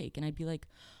at the break, and I'd be like,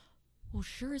 well,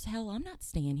 sure as hell, I'm not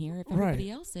staying here if everybody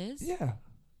else is. Yeah.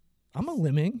 I'm a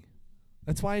lemming.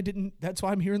 That's why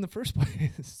I'm here in the first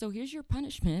place. So here's your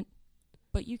punishment,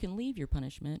 but you can leave your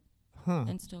punishment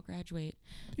and still graduate.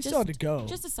 You still had to go.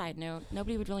 Just a side note.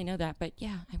 Nobody would really know that, but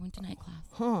yeah, I went to night class.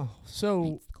 Huh.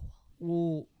 So,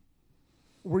 well,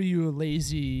 were you a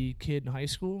lazy kid in high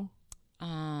school?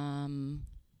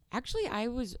 Actually, I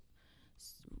was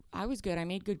good. I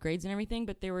made good grades and everything,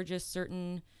 but there were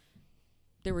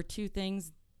two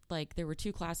things, like there were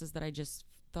two classes that I just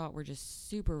thought were just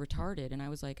super retarded, and I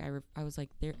was like, I was like,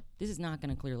 this is not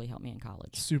going to clearly help me in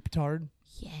college. Super tard.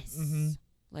 Yes. Mm-hmm.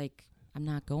 Like, I'm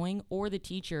not going. Or the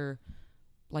teacher,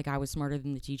 like, I was smarter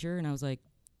than the teacher, and I was like,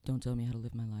 don't tell me how to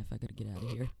live my life. I got to get out of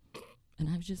here. And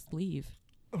I would just leave.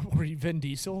 Were you Vin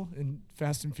Diesel in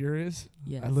Fast and Furious?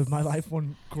 Yes. I live my life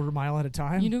 1/4 mile at a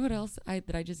time. You know what else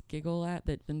that I just giggle at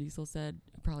that Vin Diesel said?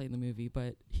 Probably in the movie,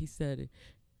 but he said,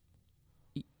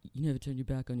 you never turn your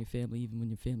back on your family even when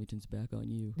your family turns back on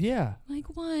you. Yeah. Like,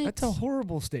 what? That's a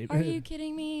horrible statement. Are you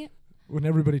kidding me? When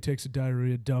everybody takes a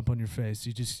diarrhea dump on your face,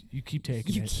 you keep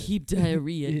taking You it. keep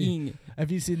diarrhea-ing.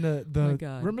 Have you seen the My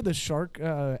God. remember the shark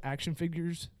action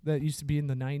figures that used to be in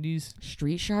the 90s?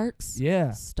 Street sharks?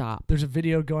 Yeah. Stop. There's a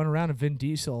video going around of Vin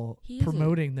Diesel He is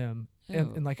promoting them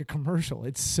Ew. in like a commercial.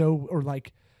 It's so, or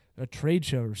like a trade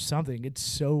show or something. It's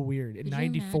so weird. In Could you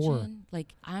 94. imagine?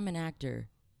 Like, I'm an actor.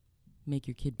 Make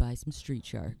your kid buy some street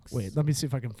sharks. Wait, let me see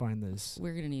if I can find this.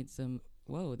 We're going to need some.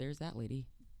 Whoa, there's that lady.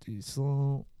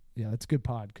 Diesel. Yeah, it's a good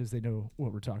pod because they know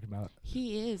what we're talking about.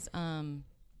 He is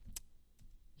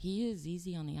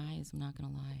easy on the eyes, I'm not going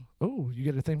to lie. Oh, you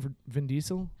got a thing for Vin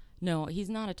Diesel? No, he's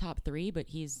not a top 3, but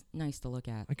he's nice to look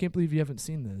at. I can't believe you haven't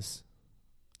seen this.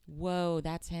 Whoa,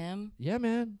 that's him? Yeah,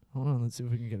 man. Hold on, let's see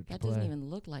if we can get it to That play. doesn't even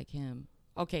look like him.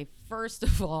 Okay, first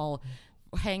of all,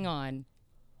 hang on.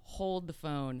 Hold the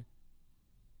phone.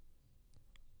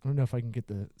 I don't know if I can get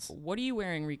the. What are you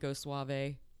wearing, Rico Suave?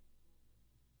 I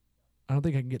don't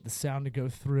think I can get the sound to go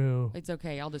through. It's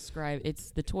okay. I'll describe.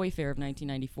 It's the Toy Fair of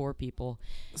 1994, people.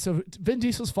 So Vin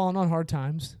Diesel's fallen on hard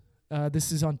times.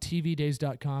 This is on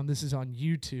tvdays.com. This is on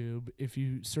YouTube. If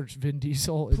you search Vin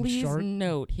Diesel and Please shark.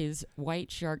 note his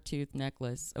white shark tooth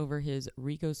necklace over his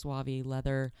Rico Suave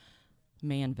leather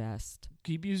man vest.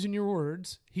 Keep using your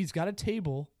words. He's got a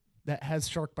table that has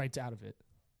shark bites out of it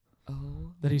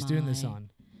Oh, that he's doing this my. on.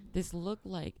 This looked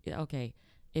like, okay,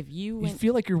 if you You went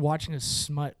feel like you're watching a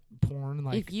smut porn.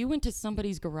 Like if you went to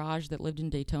somebody's garage that lived in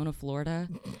Daytona, Florida,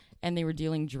 and they were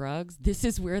dealing drugs, this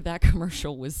is where that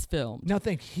commercial was filmed. now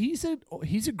think he's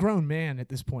a grown man at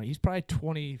this point. He's probably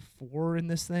 24 in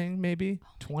this thing, maybe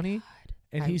 20, God.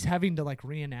 and I- he's having to like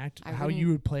reenact I how wouldn't- you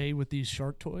would play with these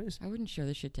shark toys. I wouldn't share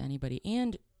this shit to anybody.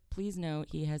 And please note,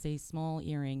 he has a small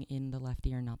earring in the left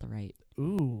ear, not the right.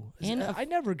 Ooh, And I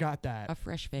never got that. A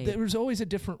fresh fade. There was always a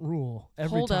different rule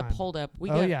every Hold time. up.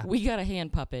 We Oh, got yeah. we got a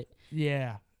hand puppet.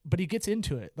 Yeah, but he gets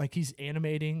into it. Like he's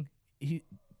animating.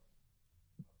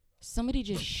 Somebody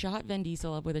just shot Vin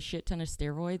Diesel up with a shit ton of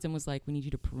steroids and was like, "We need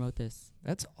you to promote this."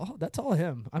 That's all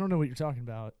him. I don't know what you're talking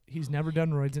about. He's never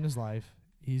done roids in his life.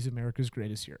 He's America's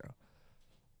greatest hero.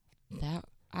 That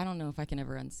I don't know if I can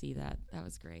ever unsee that. That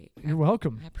was great. You're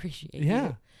welcome. I appreciate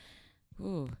Yeah. you.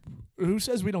 Ooh, Who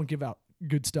says we don't give out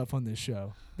good stuff on this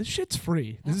show? This shit's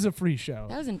free. This is a free show.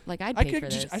 that wasn't like I'd I pay for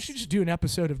could. this. I should just do an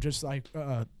episode of just like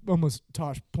almost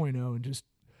Tosh.0 and just,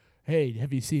 hey,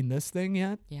 have you seen this thing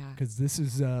yet? Yeah. Because this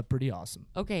is pretty awesome.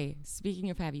 Okay. Speaking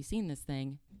of, have you seen this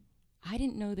thing? I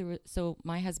didn't know there was. So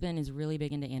my husband is really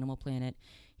big into Animal Planet.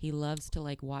 He loves to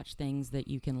like watch things that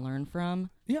you can learn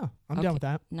from. Yeah, I'm Okay. down with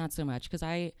that. Not so much because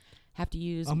I have to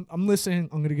use. I'm listening.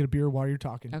 I'm gonna get a beer while you're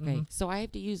talking. Okay, Mhm. so I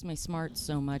have to use my smart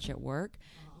so much at work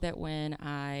that when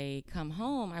I come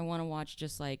home, I want to watch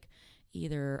just like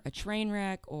either a train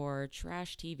wreck or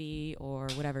trash TV or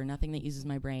whatever, nothing that uses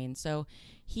my brain. So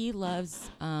he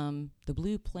loves the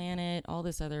Blue Planet, all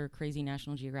this other crazy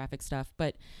National Geographic stuff.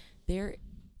 But there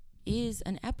is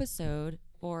an episode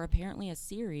or apparently a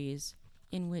series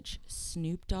in which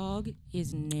Snoop Dogg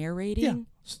is narrating.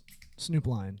 Yeah, Snoop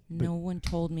line. But- No one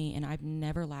told me, and I've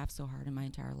never laughed so hard in my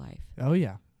entire life. Oh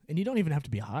yeah, and you don't even have to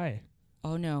be high.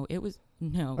 Oh no, it was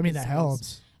no. I mean, it that sounds-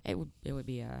 helps. It would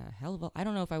be a hell of a. I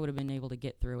don't know if I would have been able to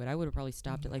get through it. I would have probably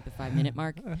stopped at like the 5-minute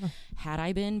mark had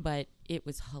I been, but it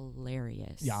was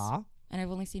hilarious. Yeah, And I've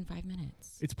only seen 5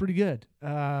 minutes. it's pretty good.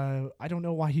 I don't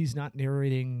know why he's not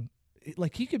narrating.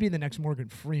 Like he could be the next Morgan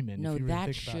Freeman. No, if you really that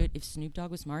think about it. should. If Snoop Dogg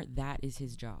was smart, that is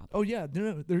his job. Oh yeah,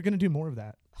 they're gonna do more of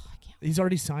that. Oh, I can't. He's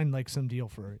already signed like some deal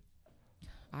for it.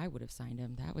 I would have signed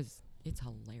him. It's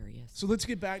hilarious. So let's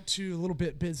get back to a little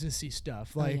bit businessy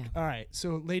stuff. Oh, Like, yeah. all right,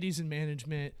 so ladies in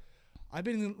management, I've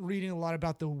been reading a lot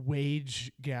about the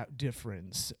wage gap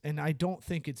difference, and I don't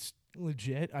think it's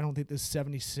legit. I don't think this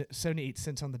 78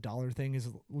 cents on the dollar thing is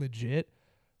legit.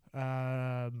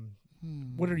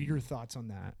 What are your thoughts on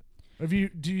that? Do you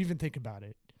even think about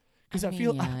it? Because I mean,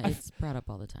 feel yeah, it's brought up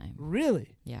all the time.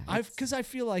 really. Yeah, Because I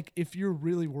feel like if you're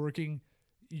really working,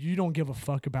 you don't give a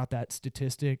fuck about that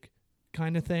statistic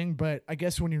kind of thing. But I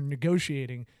guess when you're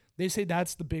negotiating, they say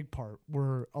that's the big part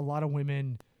where a lot of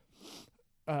women,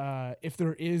 if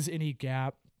there is any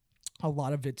gap, a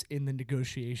lot of it's in the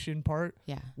negotiation part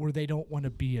Yeah. where they don't want to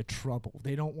be a trouble.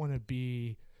 They don't want to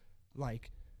be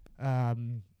like,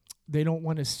 they don't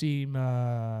want to seem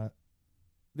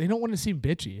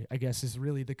bitchy, I guess is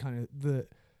really the kind of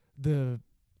the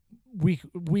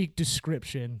weak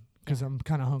description, because I'm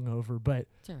kind of hungover, but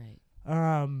It's all right.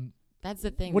 That's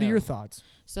the thing. what are though. your thoughts?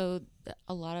 So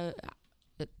a lot of,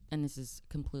 and this is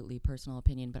completely personal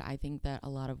opinion, but I think that a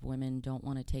lot of women don't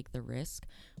want to take the risk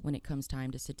when it comes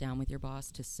time to sit down with your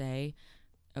boss to say,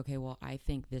 okay, well, I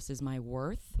think this is my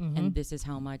worth, and this is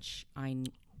how much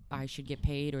I should get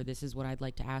paid, or this is what I'd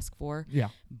like to ask for Yeah.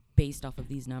 based off of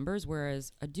these numbers.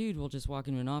 Whereas a dude will just walk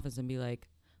into an office and be like,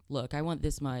 look, I want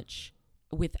this much,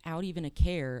 without even a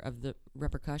care of the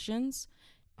repercussions.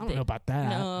 I don't know about that.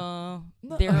 No,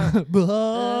 there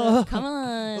are, come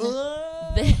on.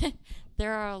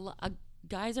 There are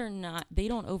guys are not, they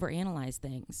don't overanalyze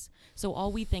things. So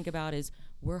all we think about is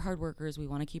we're hard workers, we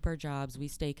want to keep our jobs, we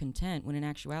stay content, when in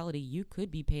actuality you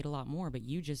could be paid a lot more, but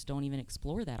you just don't even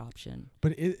explore that option.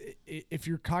 But if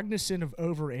you're cognizant of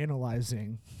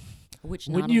overanalyzing, Which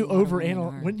when not you a lot of women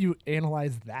are. when you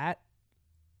analyze that,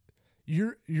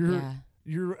 you're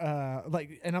Yeah.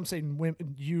 like, and I'm saying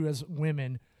women, you as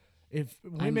women, if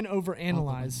women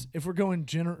overanalyze, if we're going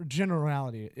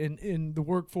generality in the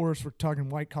workforce, we're talking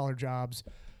white collar jobs.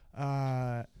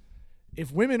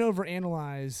 If women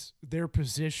overanalyze their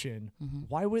position,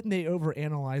 why wouldn't they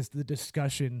overanalyze the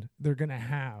discussion they're gonna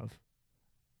have?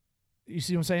 You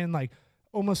see what I'm saying? Like,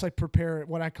 almost like prepare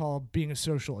what I call being a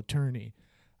social attorney.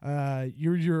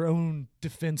 You're your own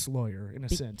defense lawyer in a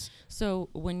sense. So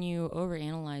when you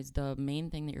overanalyze, the main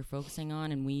thing that you're focusing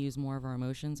on, and we use more of our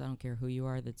emotions, I don't care who you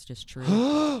are, that's just true.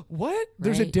 What?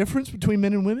 There's a Right? difference between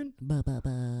men and women?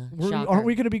 Aren't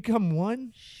we going to become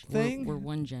one thing? We're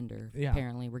one gender. Yeah.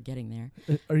 Apparently, we're getting there.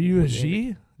 Are you a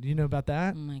G? Do you know about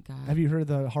that? Oh my God. Have you heard of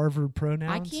the Harvard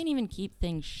pronouns? I can't even keep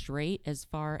things straight as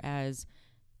far as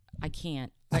I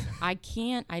can't. I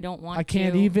can't. I don't want to. I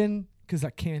can't even, because I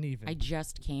can't even. I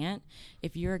just can't.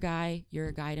 If you're a guy, you're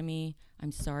a guy to me.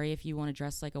 I'm sorry if you want to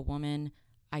dress like a woman.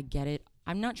 I get it.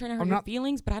 I'm not trying to hurt your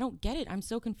feelings, but I don't get it. I'm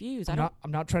so confused.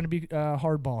 I'm not trying to be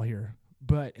hardball here,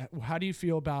 but how do you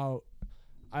feel about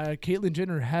Caitlyn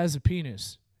Jenner has a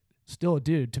penis, still a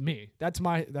dude to me. That's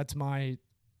my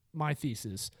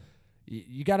thesis.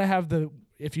 You got to have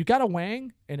if you got a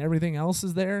wang and everything else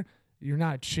is there, you're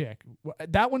not a chick.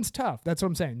 That one's tough. That's what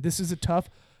I'm saying. This is a tough.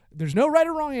 There's no right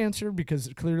or wrong answer, because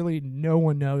clearly no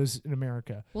one knows in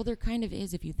America. Well, there kind of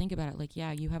is if you think about it. Like,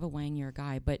 yeah, you have a wang, you're a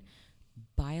guy, but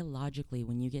biologically,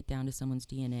 when you get down to someone's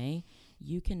DNA,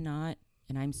 you cannot,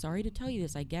 and I'm sorry to tell you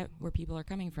this, I get where people are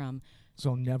coming from.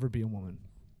 So I'll never be a woman.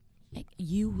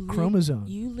 Chromosome.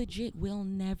 You legit will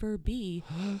never be,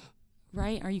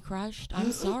 right? Are you crushed?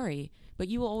 I'm sorry. But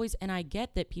you will always, and I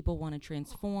get that people want to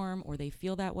transform or they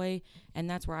feel that way. And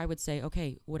that's where I would say,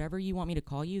 okay, whatever you want me to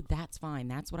call you, that's fine.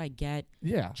 That's what I get.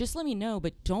 Yeah. Just let me know,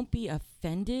 but don't be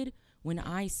offended when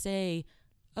I say,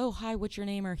 oh, hi, what's your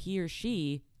name, or he or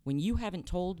she, when you haven't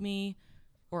told me,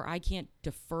 or I can't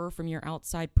defer from your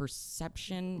outside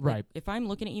perception. Right. Like, if I'm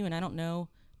looking at you and I don't know,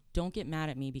 don't get mad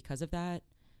at me because of that.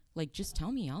 Like, just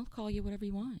tell me. I'll call you whatever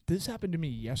you want. This happened to me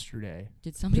yesterday.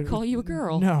 Did somebody call you a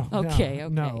girl? No. Okay.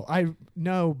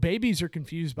 No. Babies are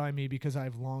confused by me because I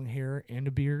have long hair and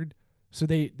a beard, so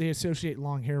they associate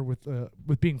long hair with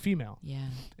being female. Yeah.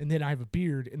 And then I have a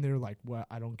beard, and they're like, "Well,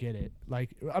 I don't get it."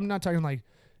 Like, I'm not talking like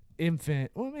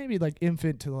infant, well, maybe like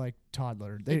infant to like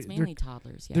toddler. It's mainly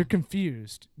toddlers. Yeah. They're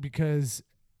confused because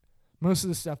most of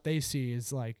the stuff they see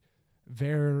is like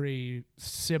very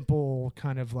simple,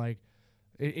 kind of like.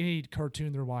 Any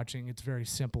cartoon they're watching, it's very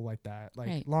simple like that. Like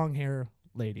right. Long hair,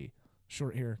 lady,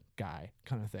 short hair, guy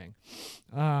kind of thing.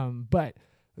 But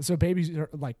so babies are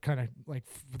like kind of like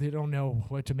they don't know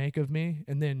what to make of me.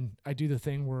 And then I do the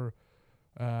thing where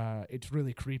it's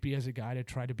really creepy as a guy to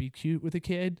try to be cute with a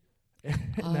kid.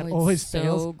 And that always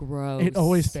fails. So gross. It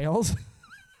always fails.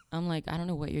 I'm like, I don't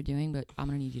know what you're doing, but I'm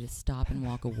going to need you to stop and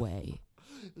walk away.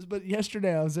 But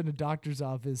yesterday I was in a doctor's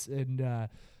office, and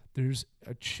there's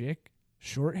a chick.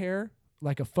 Short hair,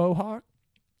 like a faux hawk,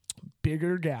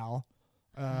 bigger gal,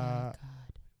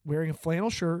 wearing a flannel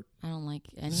shirt. I don't like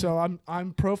any. So I'm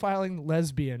profiling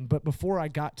lesbian, but before I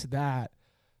got to that,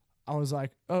 I was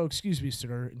like, "Oh, excuse me,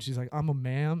 sir," and she's like, "I'm a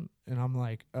ma'am," and I'm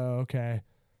like, "Oh, okay."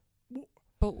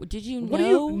 But did you know? What do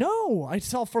you? No, I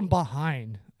saw from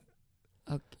behind.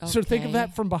 Okay. So think of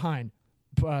that from behind.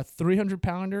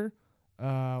 300-pounder.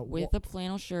 With a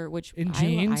flannel shirt, which in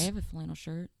jeans. I have a flannel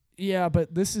shirt. Yeah,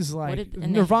 but this is like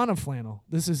Nirvana flannel.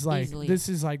 This is like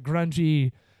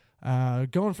grungy,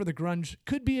 Going for the grunge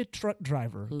could be a truck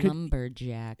driver.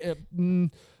 Lumberjack.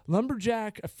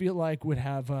 Lumberjack, I feel like would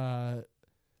have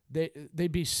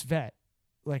they'd be svet,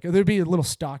 like they'd be a little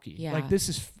stocky. Yeah. Like this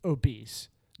is obese.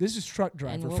 This is truck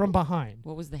driver what- from behind.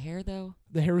 What was the hair though?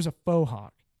 The hair is a faux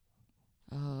hawk,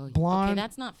 Oh, Blonde- Okay,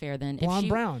 that's not fair then. blonde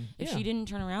brown. If Yeah. she didn't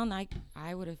turn around,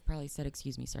 I would have probably said,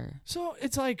 "Excuse me, sir." So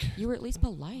it's like, You were at least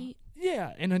polite.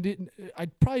 yeah, and I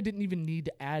probably didn't even need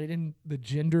to add in the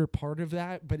gender part of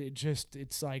that, but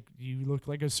it's like you look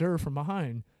like a sir from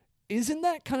behind. Isn't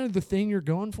that kind of the thing you're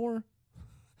going for?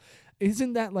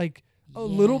 Isn't that like a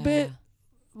little bit? Yeah.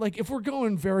 Like if we're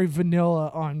going very vanilla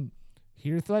on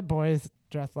here's what boys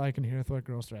dress like and here's what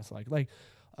girls dress like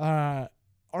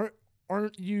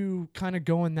aren't you kind of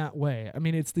going that way? I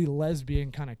mean, it's the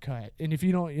lesbian kind of cut. And if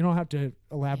you don't have to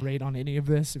elaborate on any of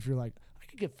this if you're like, I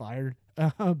could get fired.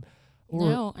 Or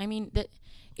No, I mean that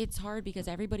it's hard because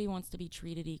everybody wants to be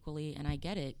treated equally, and I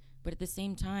get it. But at the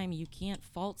same time, you can't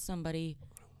fault somebody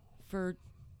for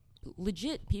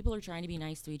legit. People are trying to be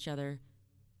nice to each other,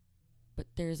 but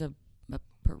there's a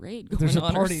parade going there's a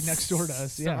on. party next door to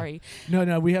us. Yeah. Sorry.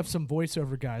 No, we have some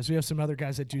voiceover guys. We have some other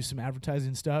guys that do some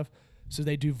advertising stuff. So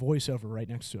they do voiceover right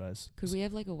next to us. Could we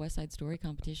have like a West Side Story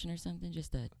competition or something?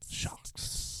 Just a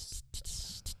Shocks.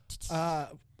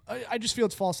 I just feel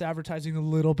it's false advertising a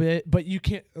little bit, but you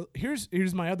can't. Here's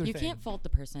my other You thing. can't fault the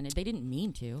person. They didn't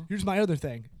mean to. Here's my other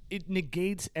thing. It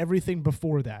negates everything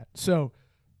before that. So,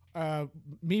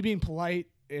 me being polite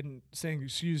and saying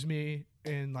excuse me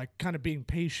and like kind of being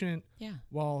patient Yeah.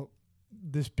 while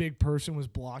this big person was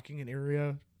blocking an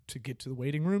area to get to the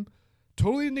waiting room,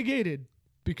 totally negated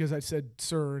because I said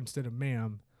sir instead of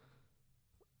ma'am.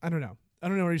 I don't know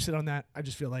where you sit on that. I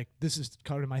just feel like this is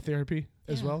kind of my therapy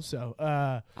as Yeah. well. So,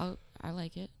 I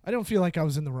like it. I don't feel like I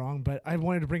was in the wrong, but I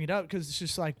wanted to bring it up because it's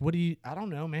just like, I don't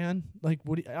know, man. Like,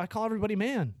 I call everybody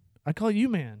man. I call you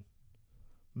man.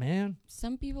 Man.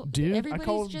 Some people, Dude. I everybody's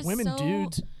call just women so,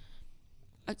 dudes.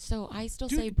 So I still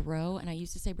Dude. say bro, and I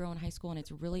used to say bro in high school, and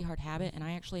it's a really hard habit. And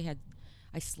I actually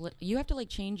you have to like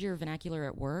change your vernacular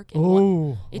at work. And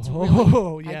Oh. it's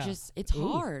oh, really, yeah. it's Ooh.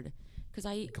 hard because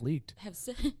I Gleeked. have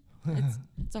said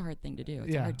it's a hard thing to do.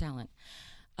 It's Yeah. a hard talent.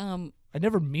 I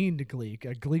never mean to gleek.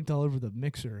 I gleeked all over the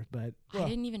mixer, but I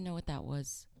didn't even know what that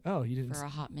was oh, you didn't for a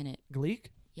hot minute. gleek?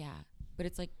 Yeah, but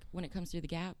it's like when it comes through the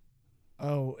gap.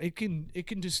 Oh, it can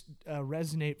just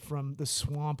resonate from the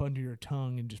swamp under your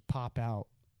tongue and just pop out.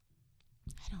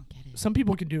 I don't get it. Some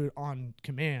people can do it on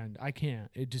command. I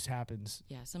can't. It just happens.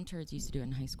 Yeah, some turds used to do it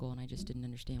in high school, and I just didn't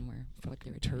understand what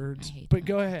they were doing. Turds. I hate But them.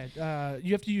 go ahead.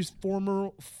 You have to use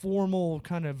formal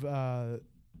kind of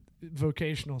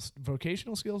vocational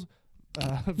skills.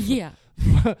 Yeah,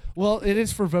 Well, it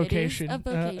is for vocation. It is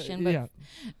a vocation, but yeah.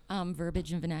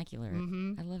 Verbiage and vernacular.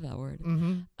 Mm-hmm. I love that word.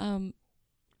 Mm-hmm.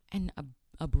 And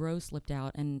a bro slipped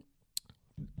out, and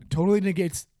Totally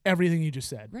negates everything you just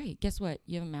said. right, guess what?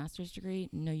 You have a master's degree?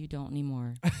 No, you don't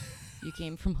anymore. You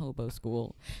came from hobo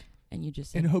school, and you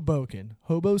just said, In Hoboken.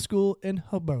 Hobo school in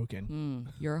Hoboken.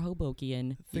 you're a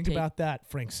Hoboken. Think about that,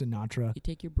 Frank Sinatra. You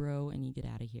take your bro and you get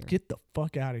out of here. Get the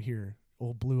fuck out of here,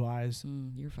 old blue eyes.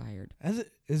 You're fired.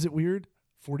 Is it weird?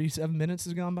 47 minutes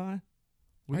has gone by?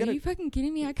 Are you fucking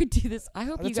kidding me? I could do this. I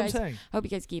hope That's what I'm saying. hope you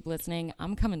guys keep listening.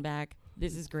 I'm coming back.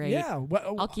 This is great. Yeah.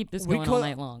 Well, I'll keep this we going all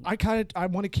night long. I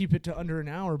want to keep it to under an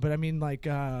hour, but I mean, like,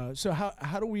 so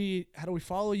how do we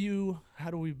follow you? How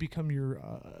do we become your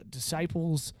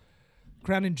disciples?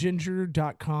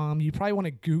 crownandginger.com. You probably want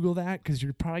to Google that because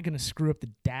you're probably going to screw up the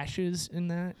dashes in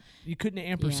that. You couldn't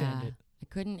ampersand yeah, it. I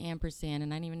couldn't ampersand,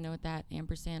 and I didn't even know what that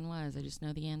ampersand was. I just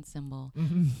know the and symbol.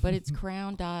 Mm-hmm. But it's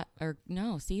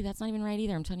see, that's not even right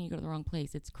either. I'm telling you, go to the wrong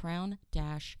place. It's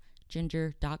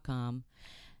crown-ginger.com.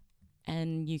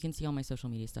 And you can see all my social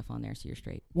media stuff on there, so you're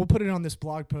straight. We'll put it on this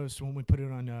blog post when we put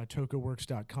it on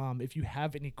tocoworks.com. If you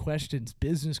have any questions,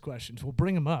 business questions, we'll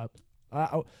bring them up.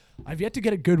 I've yet to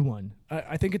get a good one.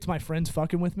 I think it's my friends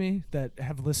fucking with me that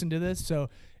have listened to this. So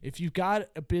if you've got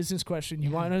a business question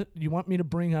you want me to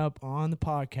bring up on the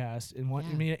podcast and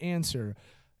want me to answer,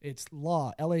 it's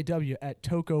LAW at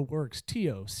tocoworks,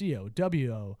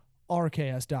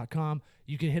 TOCOWORKS.com.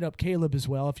 You can hit up Caleb as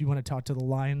well if you want to talk to the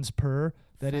Lions Purr.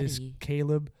 That is Fuddy.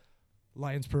 Caleb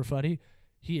Lions Purr Fuddy.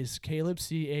 He is Caleb,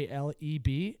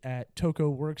 CALEB, at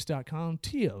tocoworks.com,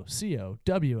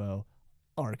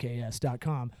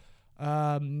 TOCOWORKS.com.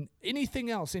 Anything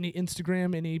else? Any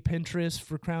Instagram, any Pinterest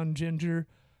for Crown Ginger?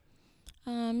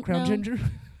 Crown Ginger?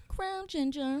 Crown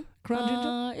Ginger. Crown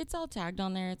Ginger? It's all tagged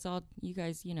on there. It's all, you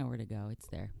guys, you know where to go. It's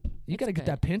there. You got to get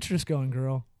that Pinterest going,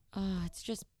 girl. It's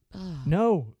just,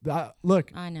 No.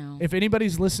 Look, I know. if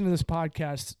anybody's listening to this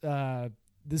podcast,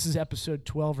 this is episode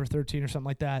 12 or 13 or something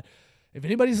like that. If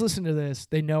anybody's listening to this,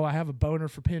 they know I have a boner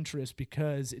for Pinterest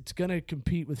because it's going to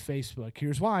compete with Facebook.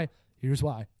 Here's why.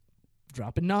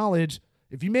 Dropping knowledge.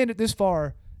 If you made it this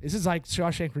far, this is like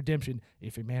Shawshank Redemption.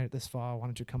 If you made it this far, why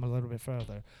don't you come a little bit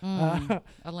further?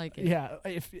 I like it. Yeah.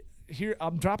 Here,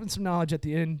 I'm dropping some knowledge at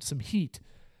the end, some heat.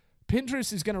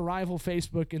 Pinterest is going to rival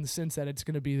Facebook in the sense that it's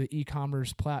going to be the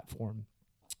e-commerce platform.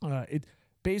 It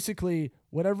basically,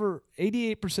 whatever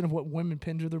 88% of what women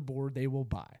pin to their board, they will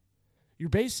buy. You're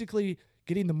basically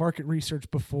getting the market research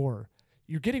before.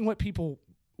 You're getting what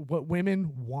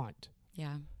women want.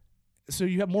 Yeah. So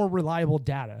you have more reliable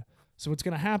data. So what's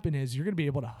going to happen is you're going to be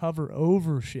able to hover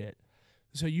over shit.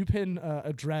 So you pin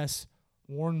a dress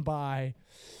worn by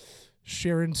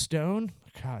Sharon Stone.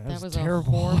 God, that was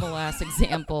terrible. a horrible ass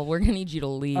example. We're going to need you to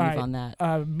leave on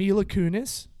that. Mila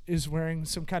Kunis is wearing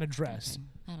some kind of dress.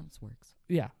 Okay. Adams works.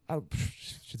 Yeah,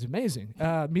 she's amazing.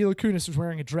 Mila Kunis is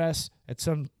wearing a dress at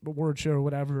some award show or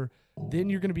whatever. Then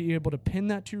you're going to be able to pin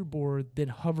that to your board, then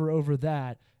hover over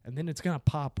that, and then it's going to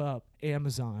pop up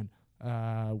Amazon,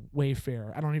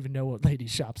 Wayfair. I don't even know what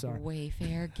ladies' shops are.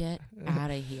 Wayfair, get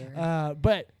out of here.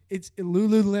 But it's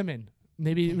Lululemon.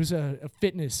 Maybe it was a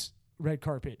fitness red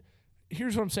carpet.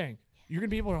 Here's what I'm saying. You're going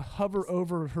to be able to hover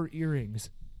over her earrings,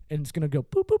 and it's going to go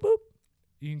boop, boop, boop.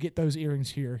 You can get those earrings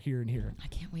here, here, and here. I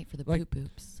can't wait for the Like, boop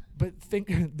boops. But think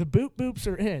the boop boops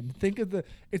are in. Think of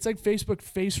it's like Facebook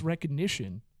face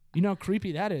recognition. You know how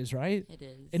creepy that is, right? It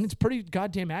is. And it's pretty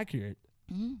goddamn accurate.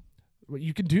 Mm-hmm.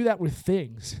 You can do that with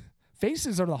things.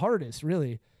 Faces are the hardest,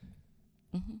 really.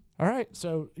 Mm-hmm. All right,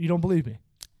 so you don't believe me?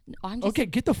 No, I'm just Okay,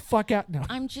 get the fuck out now.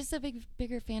 I'm just a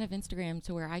bigger fan of Instagram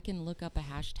to where I can look up a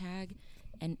hashtag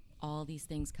and all these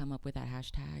things come up with that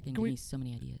hashtag and give me so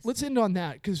many ideas. Let's end on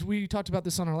that because we talked about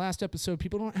this on our last episode.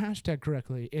 People don't hashtag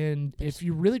correctly. And if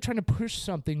you're really trying to push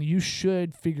something, you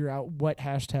should figure out what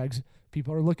hashtags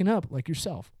people are looking up, like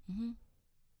yourself. Mm-hmm.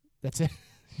 That's it.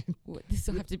 This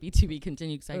will have to be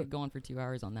continued because I could go on for 2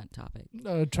 hours on that topic.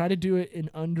 Try to do it in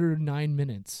under 9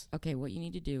 minutes. Okay, what you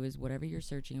need to do is whatever you're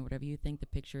searching or whatever you think the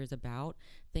picture is about,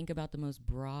 think about the most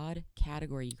broad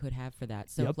category you could have for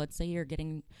that. So if, let's say you're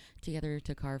getting together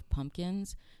to carve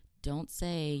pumpkins, don't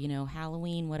say,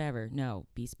 Halloween, whatever. No,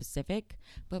 be specific,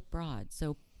 but broad.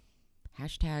 So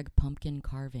hashtag pumpkin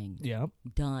carving. Yeah.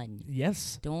 Done.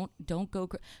 Yes. Don't go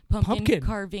pumpkin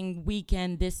carving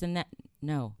weekend, this and that.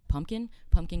 No, pumpkin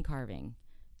carving.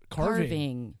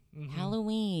 Carving. Mm-hmm.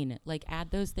 Halloween. Like,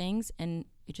 add those things, and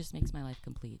it just makes my life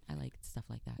complete. I like stuff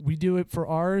like that. We do it for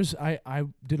ours. I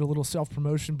did a little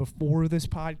self-promotion before this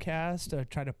podcast. I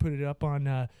tried to put it up on,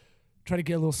 try to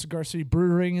get a little Cigar City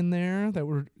Brewing in there that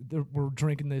we're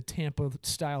drinking the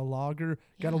Tampa-style lager.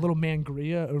 Yeah. Got a little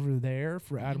Mangria over there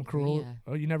for Adam Carolla.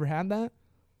 Oh, you never had that?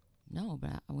 No,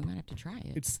 but we might have to try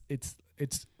it.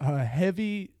 It's a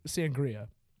heavy sangria.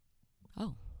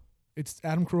 Oh. It's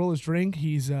Adam Carolla's drink.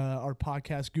 He's our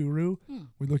podcast guru.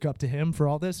 We look up to him for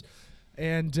all this.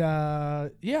 And,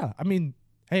 yeah, I mean,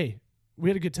 hey, we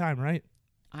had a good time, right?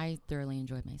 I thoroughly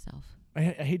enjoyed myself. I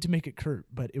hate to make it curt,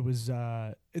 but it was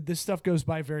this stuff goes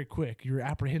by very quick. You're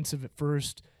apprehensive at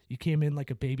first. You came in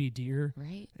like a baby deer.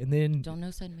 Right. And then... Don't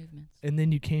know side movements. And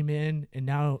then you came in, and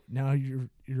now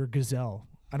you're a gazelle.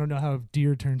 I don't know how a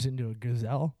deer turns into a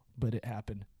gazelle, but it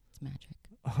happened. It's magic.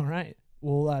 All right.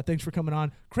 Well, thanks for coming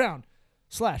on. Wait,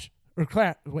 let's try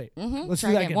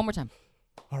do that again. One more time.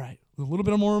 All right. A little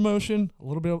bit of more emotion, a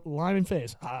little bit of lime and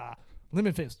face.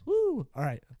 Lemon face. Woo. All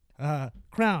right.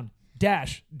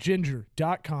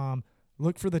 crown-ginger.com.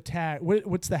 Look for the tag.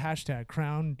 What's the hashtag?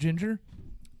 Crown Ginger?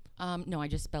 No, I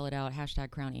just spell it out.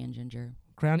 Hashtag Crown and Ginger.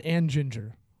 Crown and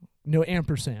Ginger. No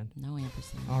ampersand. No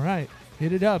ampersand. All right.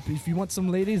 Hit it up if you want some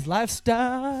ladies'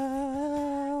 lifestyle.